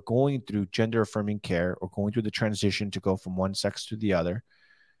or are going through gender affirming care or going through the transition to go from one sex to the other,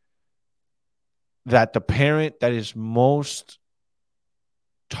 that the parent that is most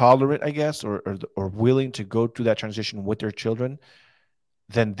tolerant, I guess, or willing to go through that transition with their children,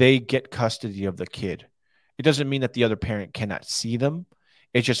 then they get custody of the kid. It doesn't mean that the other parent cannot see them.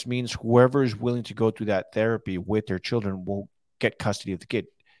 It just means whoever is willing to go through that therapy with their children will get custody of the kid.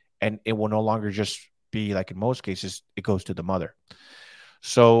 And it will no longer just be like in most cases, it goes to the mother.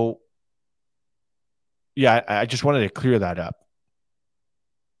 So, yeah, I just wanted to clear that up.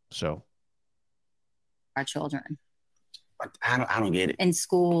 So, Our children I don't get it. in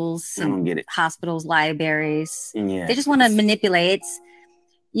schools, I don't get it. hospitals, libraries. Yeah. They just want to manipulate.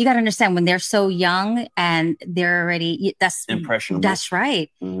 You got to understand when they're so young and they're already, that's Impressionable. That's right.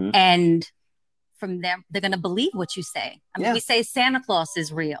 Mhm. And from them, they're going to believe what you say. I mean, Yeah. we say Santa Claus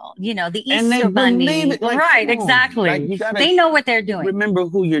is real, the And they Easter Bunny. believe it, like, right, come on. exactly. Like, you gotta They know what they're doing. remember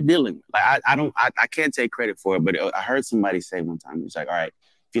who you're dealing with. Like I can't take credit for it, but I heard somebody say one time, it's like, all right,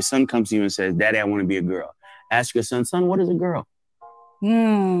 if your son comes to you and says, Daddy, I want to be a girl, ask your son, what is a girl?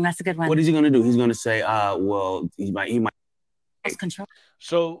 That's a good one. What is he going to do? He's going to say, well, he might. Control.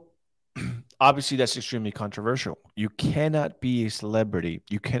 So obviously that's extremely controversial. You cannot be a celebrity.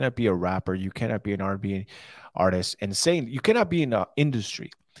 You cannot be a rapper. You cannot be an R&B artist and saying you cannot be in the industry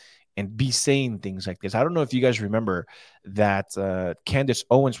and be saying things like this. I don't know if you guys remember that Candace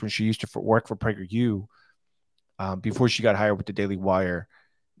Owens, when she used to work for PragerU, before she got hired with the Daily Wire,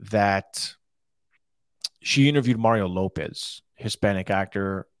 that she interviewed Mario Lopez, Hispanic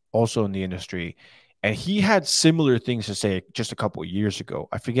actor, also in the industry. And he had similar things to say just a couple of years ago.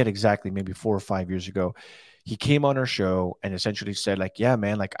 I forget exactly, maybe 4 or 5 years ago. He came on our show and essentially said, like, yeah,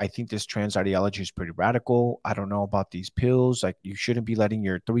 man, like, I think this trans ideology is pretty radical. I don't know about these pills. Like, you shouldn't be letting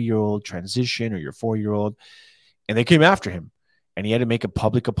your 3-year-old transition or your 4-year-old. And they came after him. And he had to make a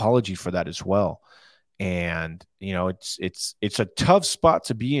public apology for that as well. And, it's a tough spot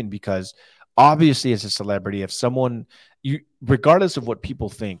to be in because obviously as a celebrity, if someone, regardless of what people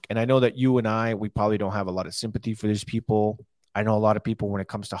think, and I know that you and we probably don't have a lot of sympathy for these people. I know a lot of people when it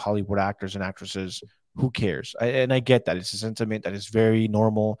comes to Hollywood actors and actresses, who cares? And I get that. It's a sentiment that is very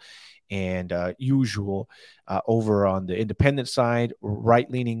normal and usual over on the independent side,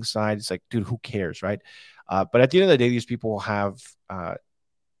 right-leaning side. It's like, dude, who cares, right? But at the end of the day, these people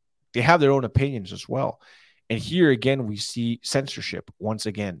they have their own opinions as well. And here again, we see censorship. Once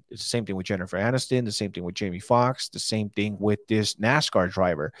again, it's the same thing with Jennifer Aniston, the same thing with Jamie Foxx, the same thing with this NASCAR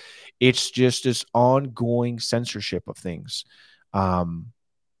driver. It's just this ongoing censorship of things. We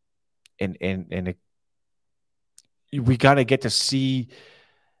got to get to see,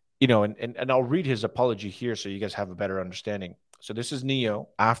 and I'll read his apology here so you guys have a better understanding. So this is Neo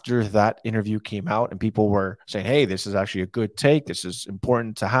after that interview came out and people were saying, hey, this is actually a good take. This is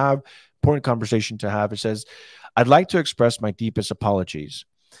important to have. Important conversation to have. It says, I'd like to express my deepest apologies.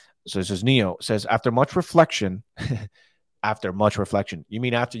 So this is Neo. It says, after much reflection, you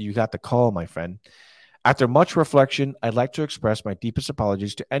mean after you got the call, my friend? After much reflection, I'd like to express my deepest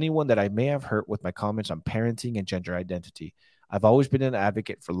apologies to anyone that I may have hurt with my comments on parenting and gender identity. I've always been an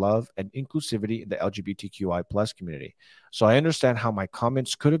advocate for love and inclusivity in the LGBTQI plus community. So I understand how my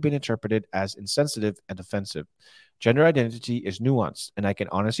comments could have been interpreted as insensitive and offensive. Gender identity is nuanced, and I can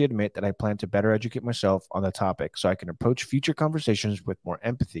honestly admit that I plan to better educate myself on the topic so I can approach future conversations with more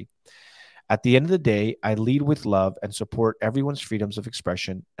empathy. At the end of the day, I lead with love and support everyone's freedoms of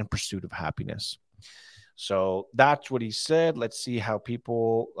expression and pursuit of happiness. So that's what he said. Let's see how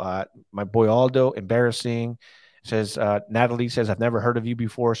people, my boy Aldo, embarrassing, says, Natalie says, I've never heard of you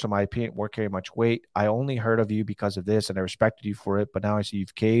before, so my opinion won't carry much weight. I only heard of you because of this, and I respected you for it, but now I see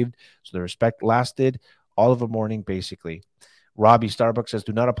you've caved, so the respect lasted all of a morning, basically. Robbie Starbucks says,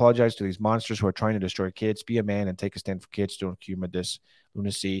 do not apologize to these monsters who are trying to destroy kids. Be a man and take a stand for kids. Don't humor this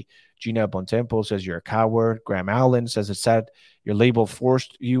lunacy. Gina Bontempo says, you're a coward. Graham Allen says, it's sad your label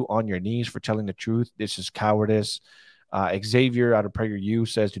forced you on your knees for telling the truth. This is cowardice. Xavier out of Prayer U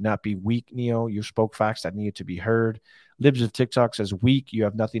says, do not be weak, Neo. You spoke facts that needed to be heard. Libs of TikTok says, weak. You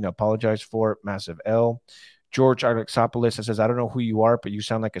have nothing to apologize for. Massive L. George Alexopoulos says, I don't know who you are, but you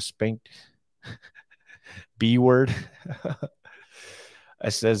sound like a spanked B word.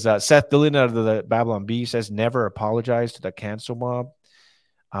 It says Seth Dillon out of the Babylon B says, never apologize to the cancel mob.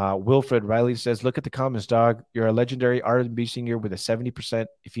 Wilfred Riley says, look at the comments, dog. You're a legendary R&B singer with a 70%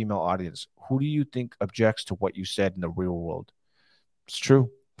 female audience. Who do you think objects to what you said in the real world? It's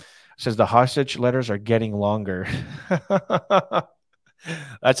true. It says the hostage letters are getting longer.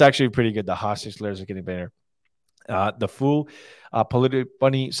 That's actually pretty good. The hostage letters are getting better. The fool, Political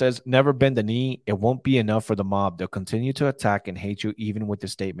Bunny says, never bend the knee. It won't be enough for the mob. They'll continue to attack and hate you even with the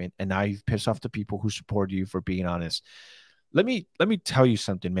statement. And now you've pissed off the people who support you for being honest. Let me tell you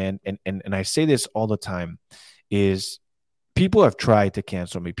something, man. And I say this all the time is people have tried to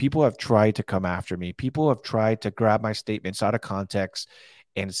cancel me. People have tried to come after me. People have tried to grab my statements out of context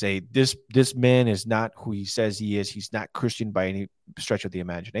and say, this man is not who he says he is. He's not Christian by any stretch of the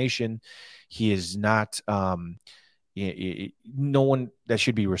imagination. He is not no one that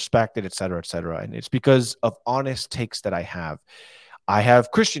should be respected, et cetera, et cetera. And it's because of honest takes that I have. I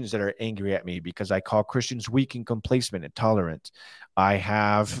have Christians that are angry at me because I call Christians weak and complacent and intolerant. I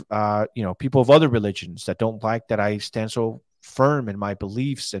have, people of other religions that don't like that I stand so firm in my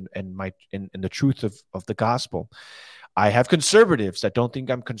beliefs and the truth of the gospel. I have conservatives that don't think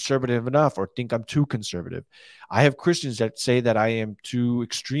I'm conservative enough or think I'm too conservative. I have Christians that say that I am too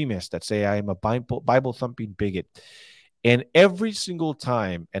extremist, that say I am a Bible thumping bigot. And every single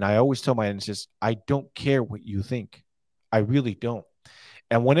time, and I always tell my audiences, I don't care what you think. I really don't.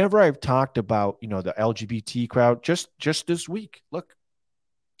 And whenever I've talked about, the LGBT crowd, just this week, look,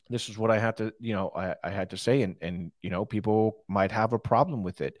 this is what I had to, I had to say, and people might have a problem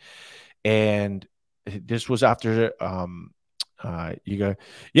with it. And this was after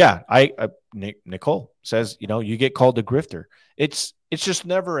Nicole says, you get called a grifter. It's just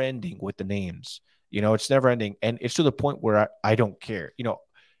never ending with the names. It's never ending, and it's to the point where I don't care.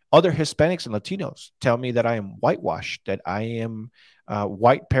 Other Hispanics and Latinos tell me that I am whitewashed, that I am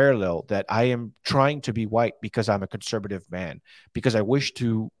white parallel, that I am trying to be white because I'm a conservative man, because I wish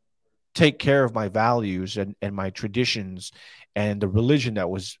to take care of my values and my traditions and the religion that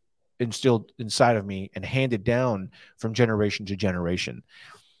was instilled inside of me and handed down from generation to generation.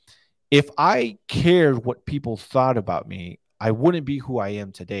 If I cared what people thought about me, I wouldn't be who I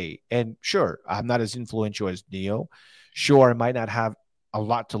am today. And sure, I'm not as influential as Neo. Sure, I might not have a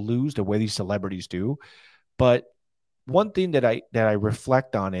lot to lose the way these celebrities do. But one thing that I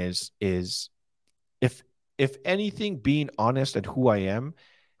reflect on is if anything, being honest at who I am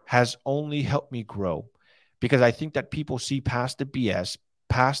has only helped me grow, because I think that people see past the BS,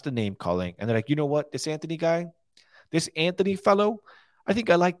 past the name calling, and they're like, you know what, this Anthony fellow, I think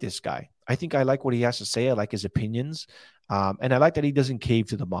I like this guy. I think I like what he has to say. I like his opinions. And I like that he doesn't cave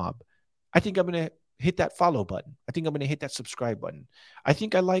to the mob. I think I'm going to hit that follow button. I think I'm going to hit that subscribe button. I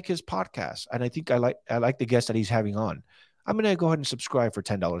think I like his podcast. And I think I like the guests that he's having on. I'm going to go ahead and subscribe for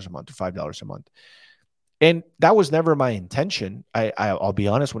 $10 a month or $5 a month. And that was never my intention. I'll be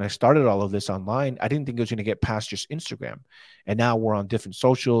honest, when I started all of this online, I didn't think it was going to get past just Instagram. And now we're on different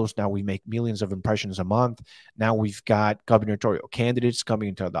socials. Now we make millions of impressions a month. Now we've got gubernatorial candidates coming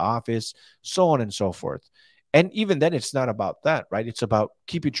into the office, so on and so forth. And even then, it's not about that, right? It's about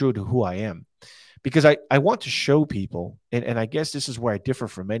keeping true to who I am. Because I want to show people, and I guess this is where I differ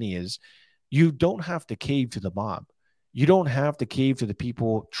from many, is you don't have to cave to the mob. You don't have to cave to the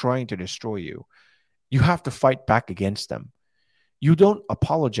people trying to destroy you. You have to fight back against them. You don't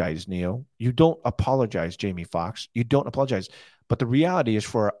apologize, Neo. You don't apologize, Jamie Foxx. You don't apologize. But the reality is,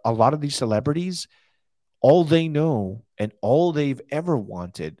 for a lot of these celebrities, all they know and all they've ever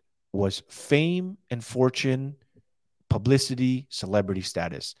wanted was fame and fortune, publicity, celebrity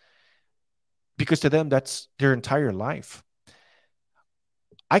status. Because to them, that's their entire life.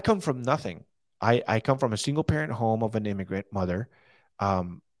 I come from nothing. I come from a single parent home of an immigrant mother.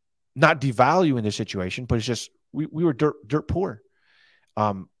 Not devaluing the situation, but it's just we were dirt poor.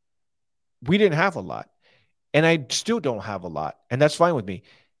 We didn't have a lot, and I still don't have a lot, and that's fine with me.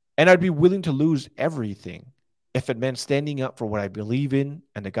 And I'd be willing to lose everything if it meant standing up for what I believe in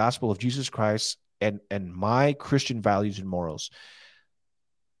and the gospel of Jesus Christ and my Christian values and morals.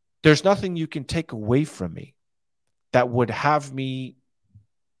 There's nothing you can take away from me that would have me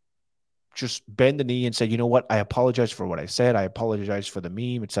just bend the knee and say, you know what, I apologize for what I said. I apologize for the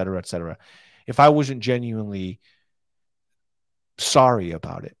meme, et cetera, et cetera. If I wasn't genuinely sorry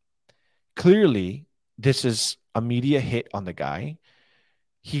about it. Clearly, this is a media hit on the guy.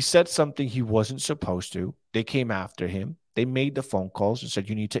 He said something he wasn't supposed to. They came after him. They made the phone calls and said,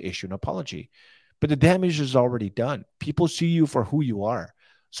 you need to issue an apology. But the damage is already done. People see you for who you are.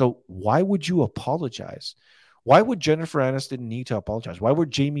 So why would you apologize? Why would Jennifer Aniston need to apologize? Why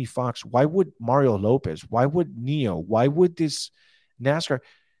would Jamie Foxx? Why would Mario Lopez? Why would Neo? Why would this NASCAR?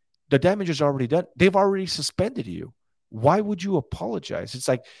 The damage is already done. They've already suspended you. Why would you apologize? It's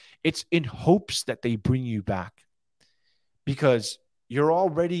like, it's in hopes that they bring you back because you're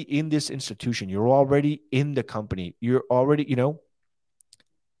already in this institution. You're already in the company. You're already,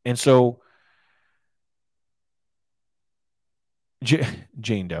 and so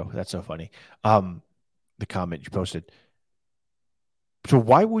Jane Doe, that's so funny. The comment you posted. So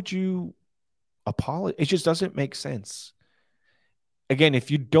why would you apologize? It just doesn't make sense. Again,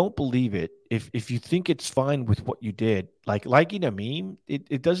 if you don't believe it, if you think it's fine with what you did, like liking a meme,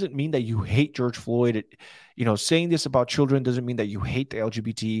 it doesn't mean that you hate George Floyd. Saying this about children doesn't mean that you hate the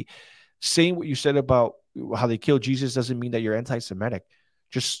LGBT. Saying what you said about how they killed Jesus doesn't mean that you're anti-Semitic.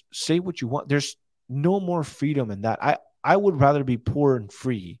 Just say what you want. There's no more freedom in that. I would rather be poor and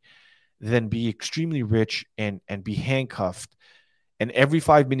free than be extremely rich and be handcuffed and every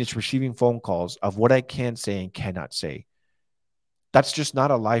 5 minutes receiving phone calls of what I can say and cannot say. That's just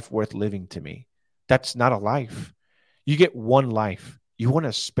not a life worth living to me. That's not a life. You get one life. You want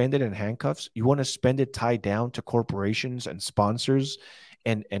to spend it in handcuffs? You want to spend it tied down to corporations and sponsors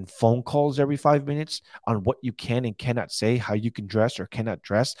and phone calls every 5 minutes on what you can and cannot say, how you can dress or cannot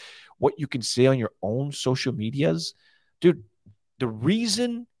dress, what you can say on your own social medias? Dude, the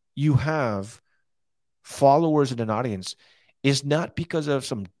reason you have followers and an audience is not because of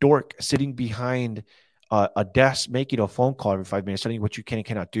some dork sitting behind a desk making a phone call every 5 minutes telling you what you can and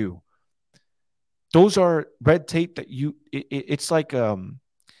cannot do. Those are red tape that it's like I'm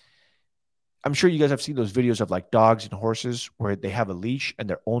sure you guys have seen those videos of like dogs and horses where they have a leash and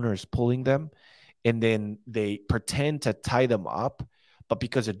their owner is pulling them and then they pretend to tie them up, but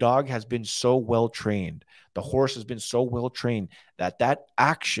because the dog has been so well trained, the horse has been so well trained that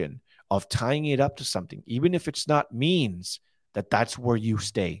action of tying it up to something, even if it's not, means that that's where you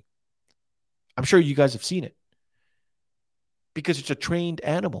stay. I'm sure you guys have seen it because it's a trained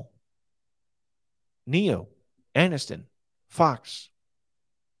animal. Neo, Aniston, Fox,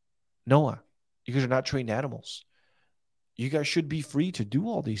 Noah, you guys are not trained animals. You guys should be free to do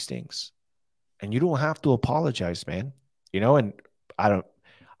all these things. And you don't have to apologize, man. And I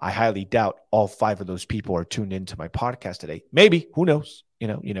highly doubt all 5 of those people are tuned into my podcast today. Maybe, who knows?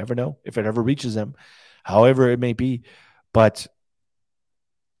 You never know if it ever reaches them, however it may be. But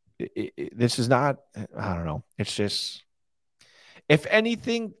this is not, I don't know. It's just, if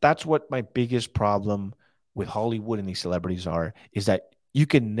anything, that's what my biggest problem with Hollywood and these celebrities is that you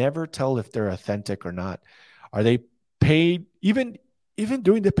can never tell if they're authentic or not. Are they paid? Even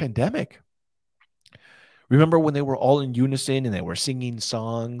during the pandemic. Remember when they were all in unison and they were singing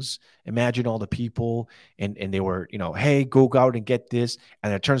songs? Imagine all the people and they were, hey, go out and get this.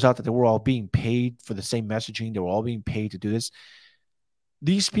 And it turns out that they were all being paid for the same messaging. They were all being paid to do this.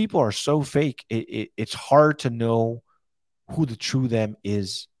 These people are so fake. It's hard to know who the true them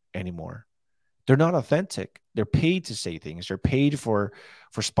is anymore. They're not authentic. They're paid to say things. They're paid for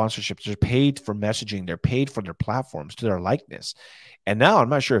sponsorships. They're paid for messaging. They're paid for their platforms, to their likeness. And now I'm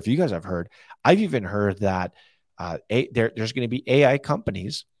not sure if you guys have heard. I've even heard that there's going to be AI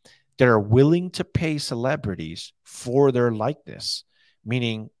companies that are willing to pay celebrities for their likeness.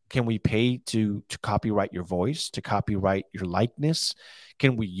 Meaning, can we pay to copyright your voice, to copyright your likeness?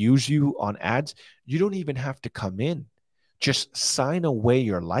 Can we use you on ads? You don't even have to come in. Just sign away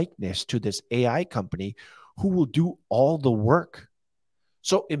your likeness to this AI company who will do all the work.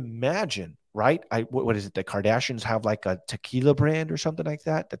 So imagine, right? What is it? The Kardashians have like a tequila brand or something like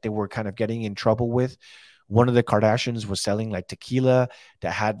that they were kind of getting in trouble with. One of the Kardashians was selling like tequila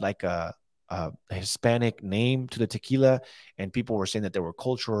that had like a Hispanic name to the tequila, and people were saying that they were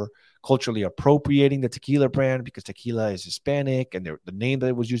culturally appropriating the tequila brand because tequila is Hispanic, and the name that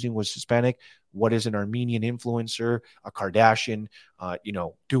it was using was Hispanic. What is an Armenian influencer, a Kardashian,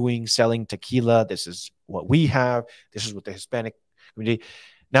 selling tequila? This is what we have. This is what the Hispanic community.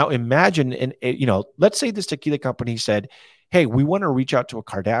 Now imagine, and let's say this tequila company said, "Hey, we want to reach out to a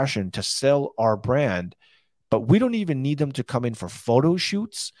Kardashian to sell our brand, but we don't even need them to come in for photo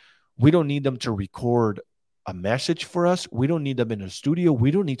shoots. We don't need them to record a message for us. We don't need them in a studio.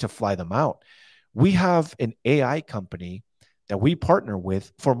 We don't need to fly them out. We have an AI company that we partner with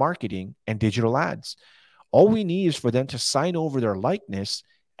for marketing and digital ads. All we need is for them to sign over their likeness,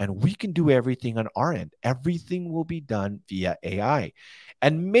 and we can do everything on our end. Everything will be done via AI.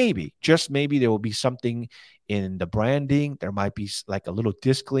 And maybe, just maybe, there will be something in the branding. There might be like a little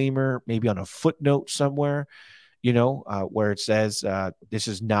disclaimer, maybe on a footnote somewhere, where it says this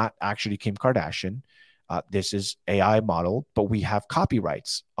is not actually Kim Kardashian. This is AI model, but we have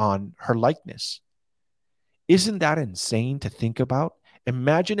copyrights on her likeness. Isn't that insane to think about?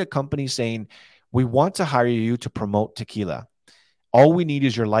 Imagine a company saying, we want to hire you to promote tequila. All we need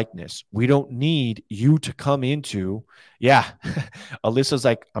is your likeness. We don't need you to come into, yeah. Alyssa's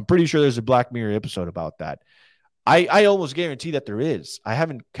like, I'm pretty sure there's a Black Mirror episode about that. I almost guarantee that there is. I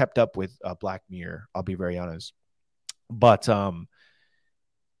haven't kept up with Black Mirror, I'll be very honest. But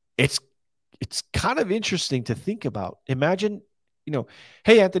it's kind of interesting to think about. Imagine,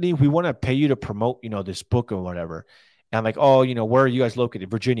 hey, Anthony, we want to pay you to promote, this book or whatever. And I'm like, oh, where are you guys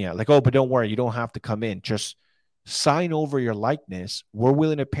located? Virginia. Like, oh, but don't worry, you don't have to come in. Just sign over your likeness. We're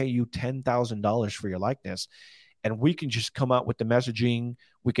willing to pay you $10,000 for your likeness. And we can just come out with the messaging.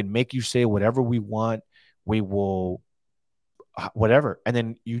 We can make you say whatever we want. We will, whatever. And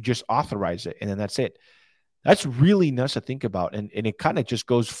then you just authorize it. And then that's it. That's really nuts to think about. And it kind of just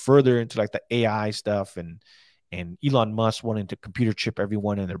goes further into like the AI stuff and Elon Musk wanting to computer chip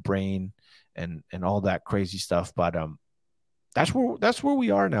everyone in their brain and all that crazy stuff. But that's where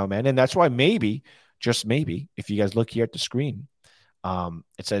we are now, man. And that's why maybe, just maybe, if you guys look here at the screen,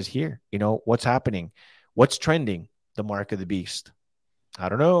 it says here, what's happening, what's trending, the mark of the beast. I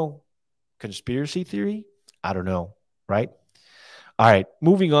don't know. Conspiracy theory? I don't know. Right? All right.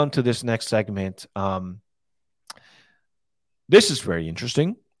 Moving on to this next segment. This is very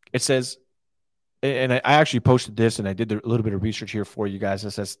interesting. It says, and I actually posted this and I did a little bit of research here for you guys.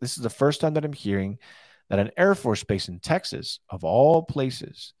 It says, this is the first time that I'm hearing that an Air Force base in Texas, of all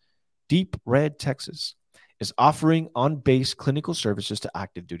places, Deep Red, Texas, is offering on-base clinical services to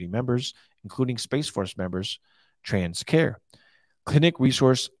active duty members, including Space Force members, trans care. Clinic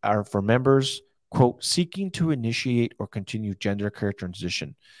resources are for members, quote, seeking to initiate or continue gender care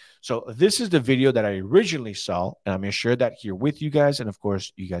transition. So this is the video that I originally saw, and I'm going to share that here with you guys. And of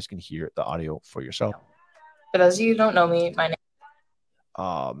course, you guys can hear the audio for yourself. For those of you who don't know me, my name.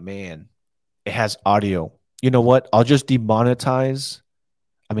 Oh, man. It has audio. You know what? I'll just demonetize.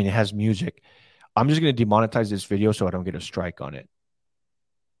 I mean, it has music. I'm just going to demonetize this video so I don't get a strike on it.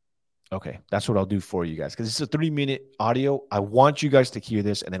 Okay, that's what I'll do for you guys because it's a 3-minute audio. I want you guys to hear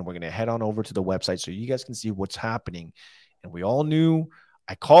this, and then we're going to head on over to the website so you guys can see what's happening. And we all knew.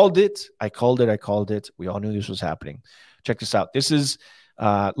 I called it. We all knew this was happening. Check this out. This is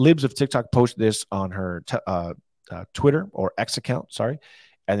Libs of TikTok posted this on her Twitter or X account. Sorry.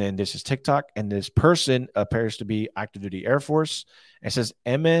 And then this is TikTok. And this person appears to be active duty Air Force. It says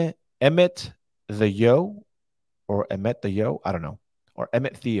Emmett the Yo or Emmett the Yo. I don't know. Or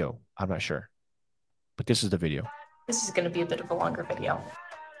Emmett Theo. I'm not sure. But this is the video. This is going to be a bit of a longer video.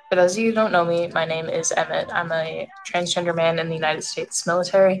 For those of you who don't know me, my name is Emmett. I'm a transgender man in the United States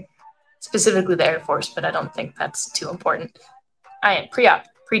military, specifically the Air Force, but I don't think that's too important. I am pre-op,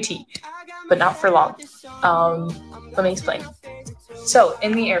 pre-T, but not for long. Let me explain. So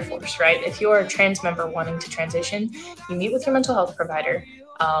in the Air Force, right, if you're a trans member wanting to transition, you meet with your mental health provider,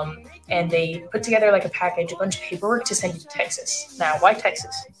 and they put together like a package, a bunch of paperwork to send you to Texas. Now, why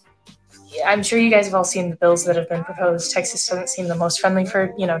Texas? I'm sure you guys have all seen the bills that have been proposed. Texas doesn't seem the most friendly for,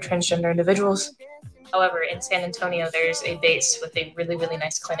 transgender individuals. However, in San Antonio, there's a base with a really, really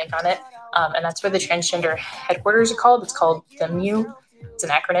nice clinic on it. And that's where the transgender headquarters are called. It's called TMU. It's an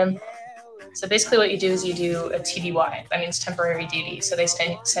acronym. So basically what you do is you do a TDY. That means temporary duty. So they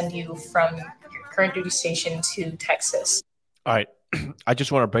send you from your current duty station to Texas. All right. I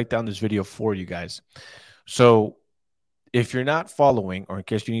just want to break down this video for you guys. So if you're not following, or in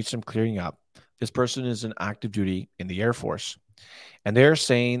case you need some clearing up, this person is an active duty in the Air Force. And they're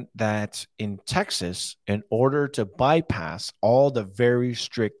saying that in Texas, in order to bypass all the very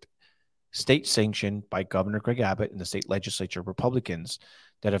strict state sanctioned by Governor Greg Abbott and the state legislature Republicans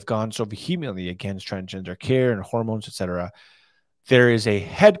that have gone so vehemently against transgender care and hormones, etc., there is a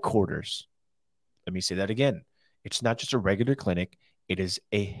headquarters. Let me say that again. It's not just a regular clinic. It is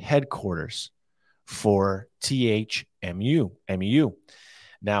a headquarters for THMU. MEU.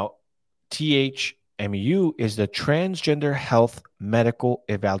 Now, THMU is the Transgender Health Medical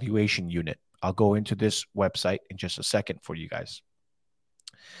Evaluation Unit. I'll go into this website in just a second for you guys.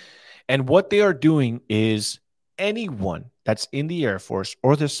 And what they are doing is anyone that's in the Air Force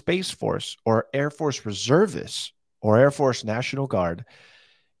or the Space Force or Air Force reservists or Air Force National Guard,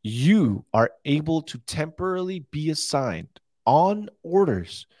 you are able to temporarily be assigned on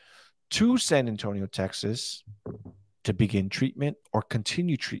orders to San Antonio, Texas, to begin treatment or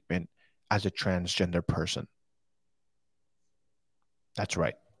continue treatment as a transgender person. That's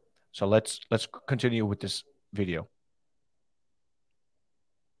right. So let's continue with this video.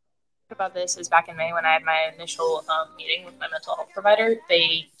 About this is back in May when I had my initial meeting with my mental health provider.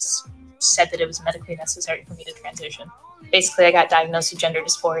 They said that it was medically necessary for me to transition. Basically, I got diagnosed with gender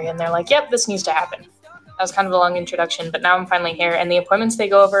dysphoria, and they're like, "Yep, this needs to happen." That was kind of a long introduction, but now I'm finally here. And the appointments they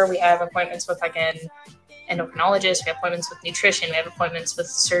go over, we have appointments with like an endocrinologist, we have appointments with nutrition, we have appointments with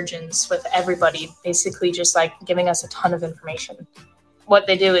surgeons, with everybody, basically just like giving us a ton of information. What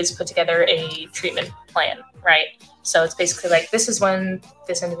they do is put together a treatment plan, right? So it's basically like, this is when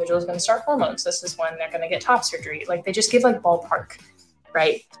this individual is going to start hormones. This is when they're going to get top surgery. Like they just give like ballpark,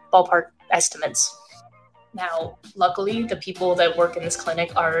 right? Ballpark estimates. Now, luckily, the people that work in this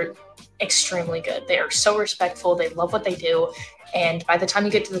clinic are extremely good. They are so respectful. They love what they do. And by the time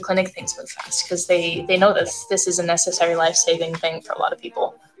you get to the clinic, things move fast because they know this is a necessary life-saving thing for a lot of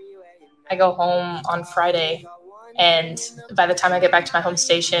people. I go home on Friday, and by the time I get back to my home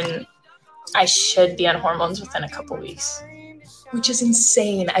station, I should be on hormones within a couple weeks, which is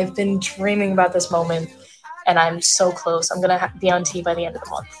insane. I've been dreaming about this moment, and I'm so close. I'm going to be on T by the end of the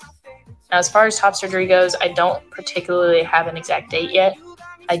month. Now, as far as top surgery goes, I don't particularly have an exact date yet.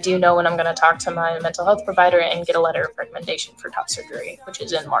 I do know when I'm going to talk to my mental health provider and get a letter of recommendation for top surgery, which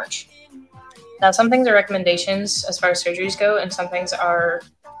is in March. Now, some things are recommendations as far as surgeries go, and some things are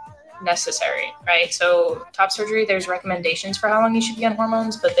necessary, right? So top surgery, there's recommendations for how long you should be on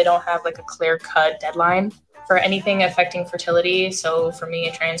hormones, but they don't have like a clear-cut deadline for anything affecting fertility. So for me,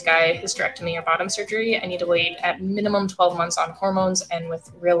 a trans guy, hysterectomy or bottom surgery, I need to wait at minimum 12 months on hormones and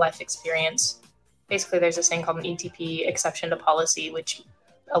with real-life experience. Basically, there's this thing called an ETP, exception to policy, which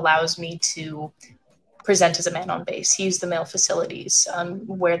allows me to present as a man on base, use the male facilities,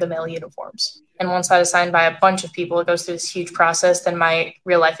 wear the male uniforms. And once that is signed by a bunch of people, it goes through this huge process, then my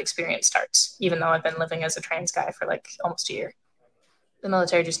real life experience starts, even though I've been living as a trans guy for like almost a year. The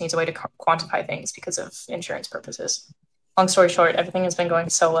military just needs a way to quantify things because of insurance purposes. Long story short, everything has been going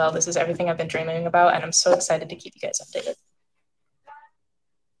so well. This is everything I've been dreaming about, and I'm so excited to keep you guys updated.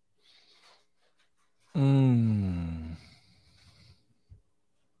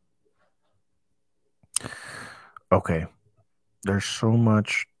 Okay. There's so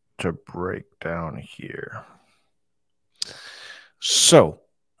much to break down here. So,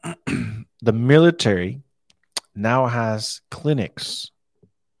 the military now has clinics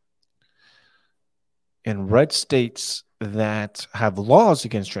in red states that have laws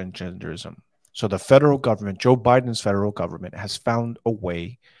against transgenderism. So the federal government, Joe Biden's federal government, has found a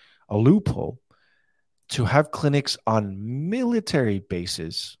way, a loophole, to have clinics on military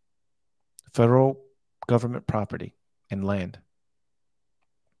bases, federal government property and land,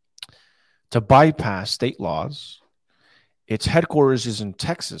 to bypass state laws. Its headquarters is in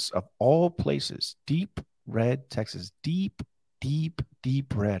Texas, of all places. Deep red Texas. Deep, deep,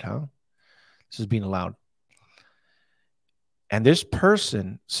 deep red, huh? This is being allowed. And this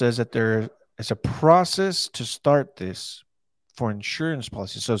person says that there is a process to start this for insurance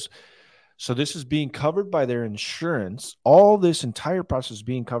policies. So this is being covered by their insurance. All this entire process is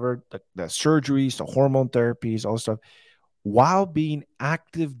being covered, the surgeries, the hormone therapies, all this stuff, while being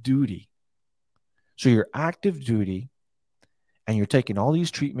active duty. So you're active duty, and you're taking all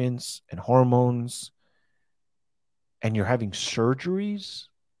these treatments and hormones, and you're having surgeries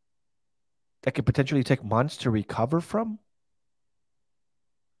that could potentially take months to recover from.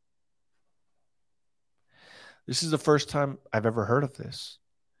 This is the first time I've ever heard of this.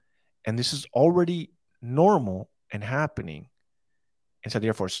 And this is already normal and happening inside the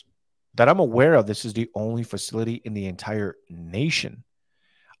Air Force. That I'm aware of, this is the only facility in the entire nation.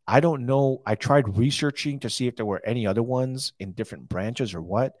 I don't know. I tried researching to see if there were any other ones in different branches or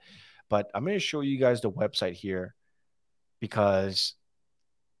what. But I'm going to show you guys the website here because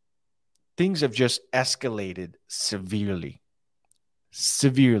things have just escalated severely.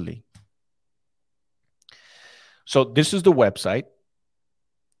 Severely. So this is the website.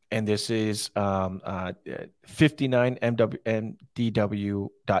 And this is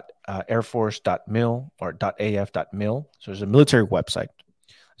 59mdw.airforce.mil or .af.mil. So there's a military website.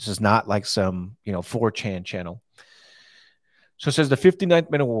 This is not like some 4chan channel. So it says the 59th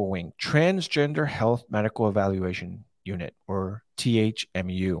Medical Wing Transgender Health Medical Evaluation Unit, or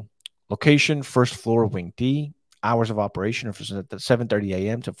THMU. Location, first floor, Wing D. Hours of operation are from 7:30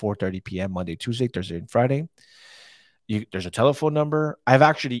 a.m. to 4:30 p.m. Monday, Tuesday, Thursday, and Friday. There's a telephone number. I've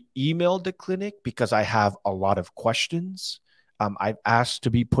actually emailed the clinic because I have a lot of questions. I've asked to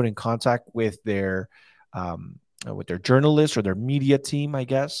be put in contact with their with their journalists or their media team, I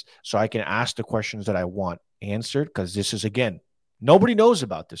guess, so I can ask the questions that I want answered. Because this is, again, nobody knows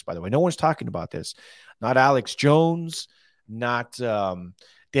about this, by the way. No one's talking about this. Not Alex Jones, not Dan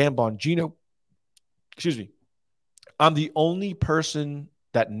Bongino. Excuse me. I'm the only person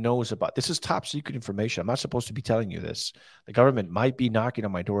that knows about this. Is top secret information. I'm not supposed to be telling you this. The government might be knocking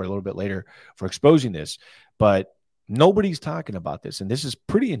on my door a little bit later for exposing this, but nobody's talking about this. And this is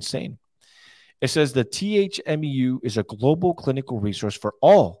pretty insane. It says the THMEU is a global clinical resource for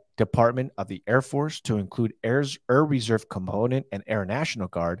all Department of the Air Force, to include Air Reserve Component and Air National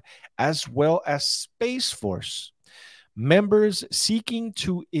Guard, as well as Space Force. Members seeking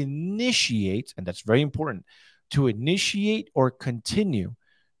to initiate, and that's very important, to initiate or continue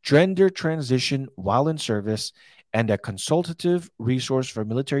gender transition while in service, and a consultative resource for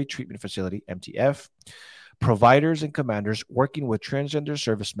military treatment facility, MTF, providers and commanders working with transgender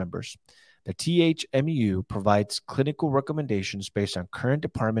service members. The THMEU provides clinical recommendations based on current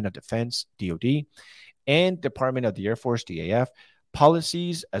Department of Defense, DoD, and Department of the Air Force, DAF,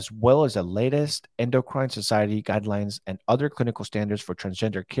 policies, as well as the latest Endocrine Society guidelines and other clinical standards for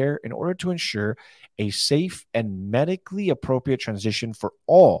transgender care in order to ensure a safe and medically appropriate transition for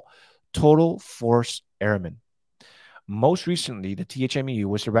all total force airmen. Most recently, the THMEU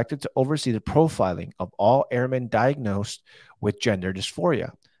was directed to oversee the profiling of all airmen diagnosed with gender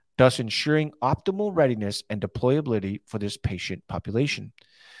dysphoria, thus ensuring optimal readiness and deployability for this patient population.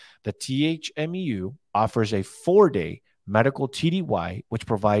 The THMEU offers a 4-day medical TDY, which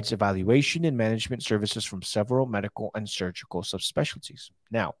provides evaluation and management services from several medical and surgical subspecialties.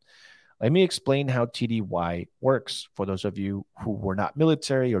 Now, let me explain how TDY works for those of you who were not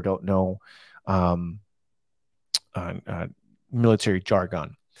military or don't know military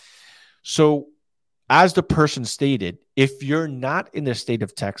jargon. So, as the person stated, if you're not in the state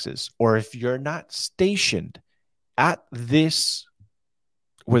of Texas, or if you're not stationed at this,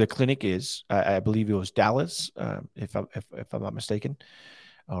 where the clinic is, I believe it was Dallas, if I'm not mistaken,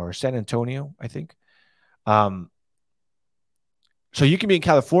 or San Antonio, I think. So you can be in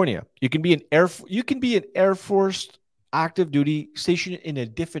California, you can be an Air Force active duty stationed in a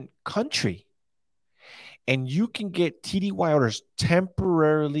different country, and you can get TDY orders,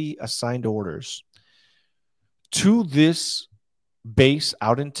 temporarily assigned orders, to this base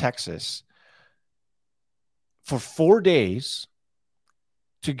out in Texas for 4 days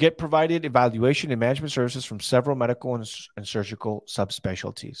to get provided evaluation and management services from several medical and surgical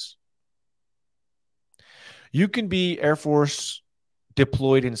subspecialties. You can be Air Force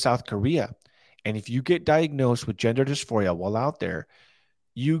deployed in South Korea, and if you get diagnosed with gender dysphoria while out there,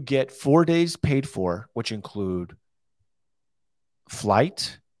 you get 4 days paid for, which include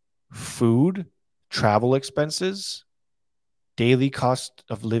flight, food, travel expenses, daily cost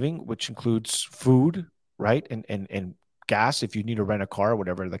of living, which includes food, right? And gas if you need to rent a car,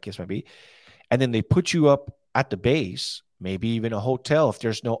 whatever the case might be. And then they put you up at the base, maybe even a hotel if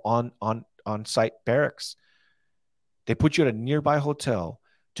there's no on-site barracks. They put you at a nearby hotel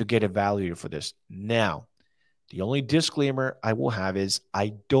to get evaluated for this. Now, the only disclaimer I will have is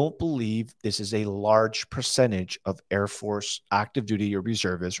I don't believe this is a large percentage of Air Force active duty or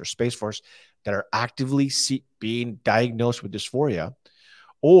reservists or Space Force that are actively being diagnosed with dysphoria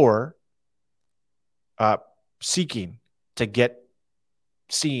or seeking to get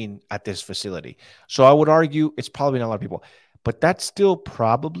seen at this facility. So I would argue it's probably not a lot of people, but that's still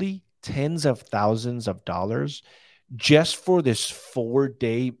probably tens of thousands of dollars just for this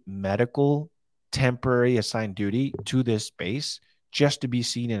 4-day medical temporary assigned duty to this base just to be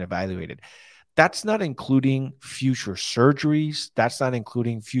seen and evaluated. That's not including future surgeries. That's not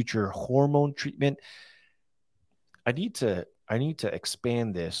including future hormone treatment. I need to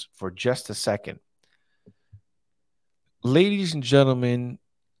expand this for just a second. Ladies and gentlemen,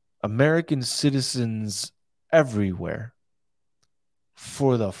 American citizens everywhere,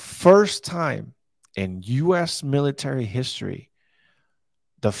 for the first time in U.S. military history,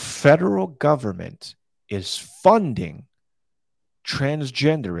 the federal government is funding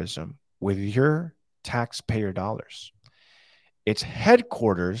transgenderism with your taxpayer dollars. Its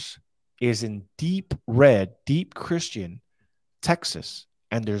headquarters is in deep red, deep Christian Texas,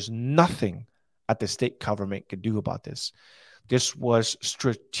 and there's nothing that the state government could do about this. This was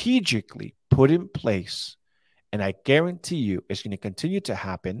strategically put in place, and I guarantee you it's going to continue to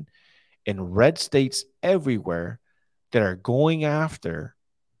happen in red states everywhere that are going after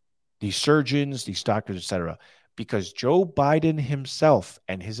these surgeons, these doctors, etc., because Joe Biden himself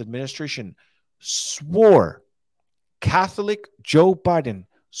and his administration swore, Catholic Joe Biden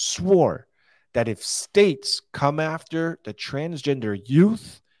swore, that if states come after the transgender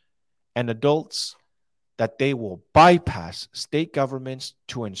youth and adults, that they will bypass state governments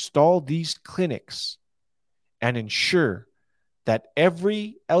to install these clinics and ensure that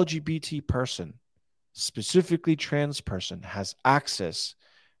every LGBT person, specifically trans person, has access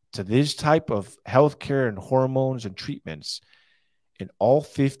to this type of healthcare and hormones and treatments in all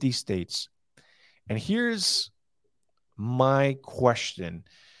 50 states. And here's my question,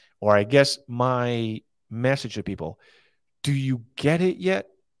 or I guess my message to people. Do you get it yet?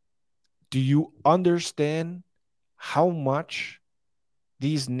 Do you understand how much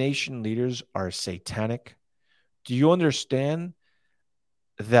these nation leaders are satanic? Do you understand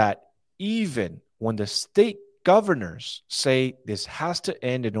that even when the state governors say this has to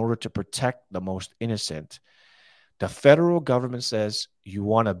end in order to protect the most innocent, the federal government says, you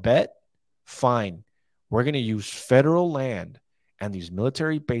want to bet? Fine. We're going to use federal land and these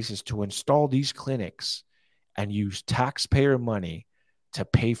military bases to install these clinics and use taxpayer money to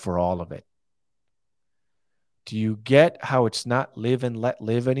pay for all of it. Do you get how it's not live and let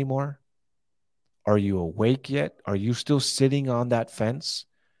live anymore? Are you awake yet? Are you still sitting on that fence?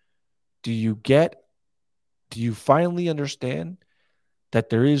 Do you finally understand that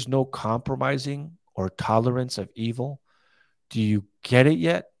there is no compromising or tolerance of evil? Do you get it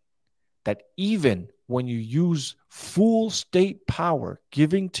yet? That even when you use full state power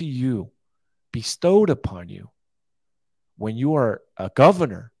giving to you, bestowed upon you, when you are a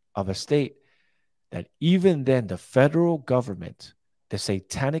governor of a state, that even then the federal government, the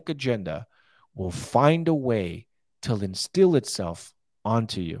satanic agenda, will find a way to instill itself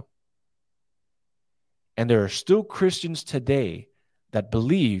onto you. And there are still Christians today that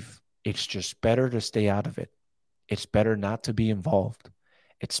believe it's just better to stay out of it. It's better not to be involved.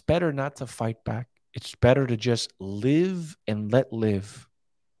 It's better not to fight back. It's better to just live and let live.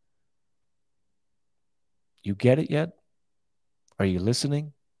 You get it yet? Are you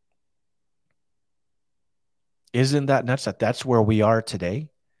listening? Isn't that nuts that that's where we are today?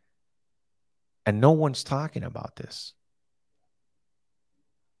 And no one's talking about this.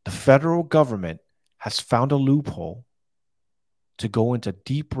 The federal government has found a loophole to go into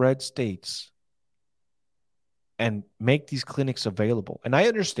deep red states and make these clinics available. And I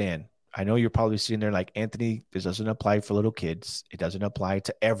understand. I know you're probably sitting there like, Anthony, this doesn't apply for little kids. It doesn't apply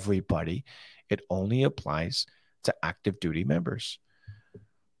to everybody. It only applies to active duty members.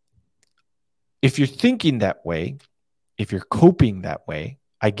 If you're thinking that way, if you're coping that way,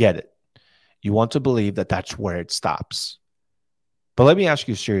 I get it. You want to believe that that's where it stops. But let me ask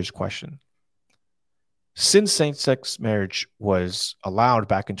you a serious question. Since same-sex marriage was allowed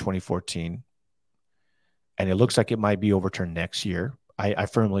back in 2014, and it looks like it might be overturned next year, I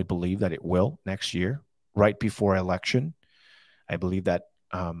firmly believe that it will next year, right before election. I believe that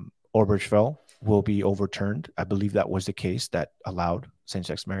Obergefell will be overturned. I believe that was the case that allowed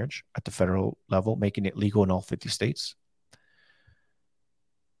same-sex marriage at the federal level, making it legal in all 50 states.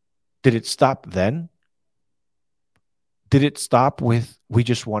 Did it stop then? Did it stop with, we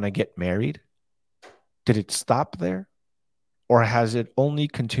just want to get married? Did it stop there? Or has it only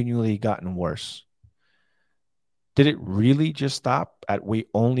continually gotten worse? Did it really just stop at we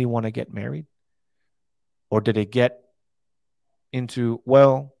only want to get married? Or did it get into,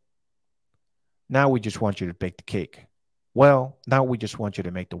 well, now we just want you to bake the cake. Well, now we just want you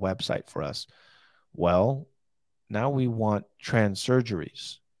to make the website for us. Well, now we want trans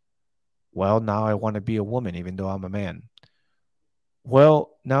surgeries. Well, now I want to be a woman even though I'm a man.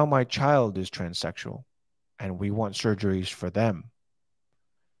 Well, now my child is transsexual and we want surgeries for them.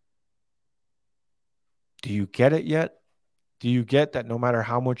 Do you get it yet? Do you get that no matter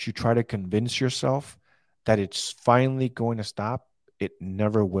how much you try to convince yourself that it's finally going to stop, it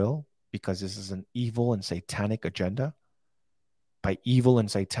never will, because this is an evil and satanic agenda by evil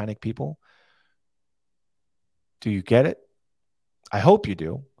and satanic people? Do you get it? I hope you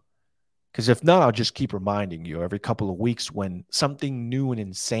do. Because if not, I'll just keep reminding you every couple of weeks when something new and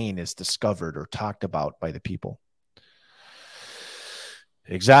insane is discovered or talked about by the people.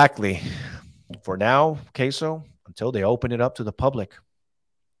 Exactly. For now, queso, until they open it up to the public,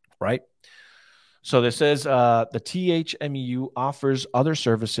 right? So this says the THMEU offers other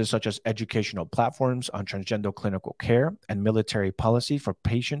services such as educational platforms on transgender clinical care and military policy for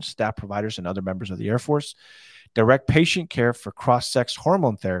patients, staff providers, and other members of the Air Force, direct patient care for cross-sex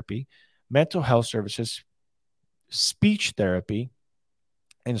hormone therapy, mental health services, speech therapy,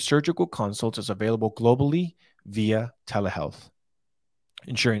 and surgical consults is available globally via telehealth,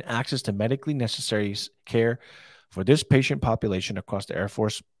 ensuring access to medically necessary care for this patient population across the Air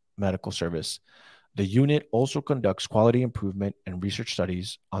Force Medical Service. The unit also conducts quality improvement and research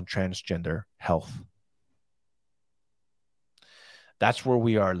studies on transgender health. That's where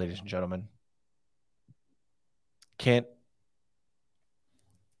we are, ladies and gentlemen. Can't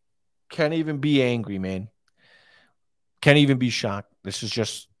even be angry, man. Can't even be shocked. This is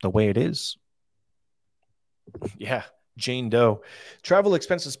just the way it is. Yeah. Jane Doe. Travel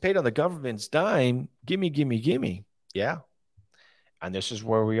expenses paid on the government's dime. Gimme, gimme, gimme. Yeah. And this is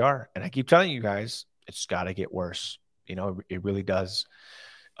where we are. And I keep telling you guys, it's got to get worse. You know, it really does.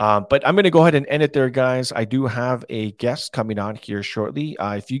 But I'm going to go ahead and end it there, guys. I do have a guest coming on here shortly.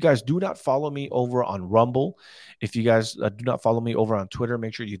 If you guys do not follow me over on Rumble, if you guys do not follow me over on Twitter,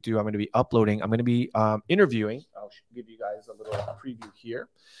 make sure you do. I'm going to be uploading. I'm going to be interviewing. I'll give you guys a little preview here.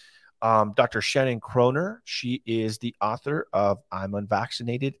 Dr. Shannon Kroner. She is the author of I'm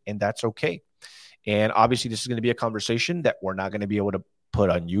Unvaccinated, and That's Okay. And obviously, this is going to be a conversation that we're not going to be able to put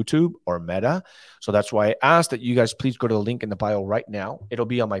on YouTube or Meta. So that's why I asked that you guys please go to the link in the bio right now. It'll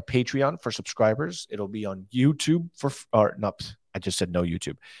be on my Patreon for subscribers. It'll be on YouTube or not. I just said no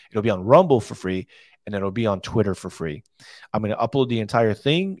YouTube. It'll be on Rumble for free, and it'll be on Twitter for free. I'm going to upload the entire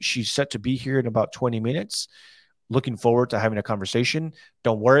thing. She's set to be here in about 20 minutes. Looking forward to having a conversation.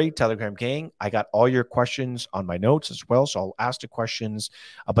 Don't worry, Telegram gang. I got all your questions on my notes as well, so I'll ask the questions.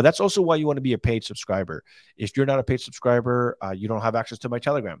 But that's also why you want to be a paid subscriber. If you're not a paid subscriber, you don't have access to my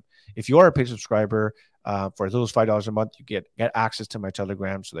Telegram. If you are a paid subscriber, for those $5 a month, you get access to my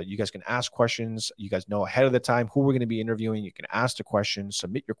Telegram so that you guys can ask questions. You guys know ahead of the time who we're going to be interviewing. You can ask the questions,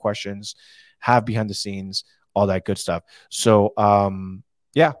 submit your questions, have behind the scenes, all that good stuff. So,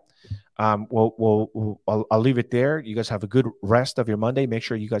 yeah. I'll leave it there. You guys have a good rest of your Monday. Make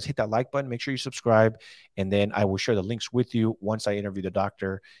sure you guys hit that like button. Make sure you subscribe, and then I will share the links with you once I interview the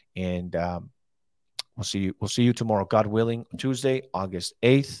doctor. And we'll see you tomorrow, God willing, Tuesday, August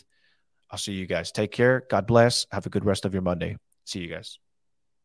 8th. I'll see you guys. Take care. God bless. Have a good rest of your Monday. See you guys.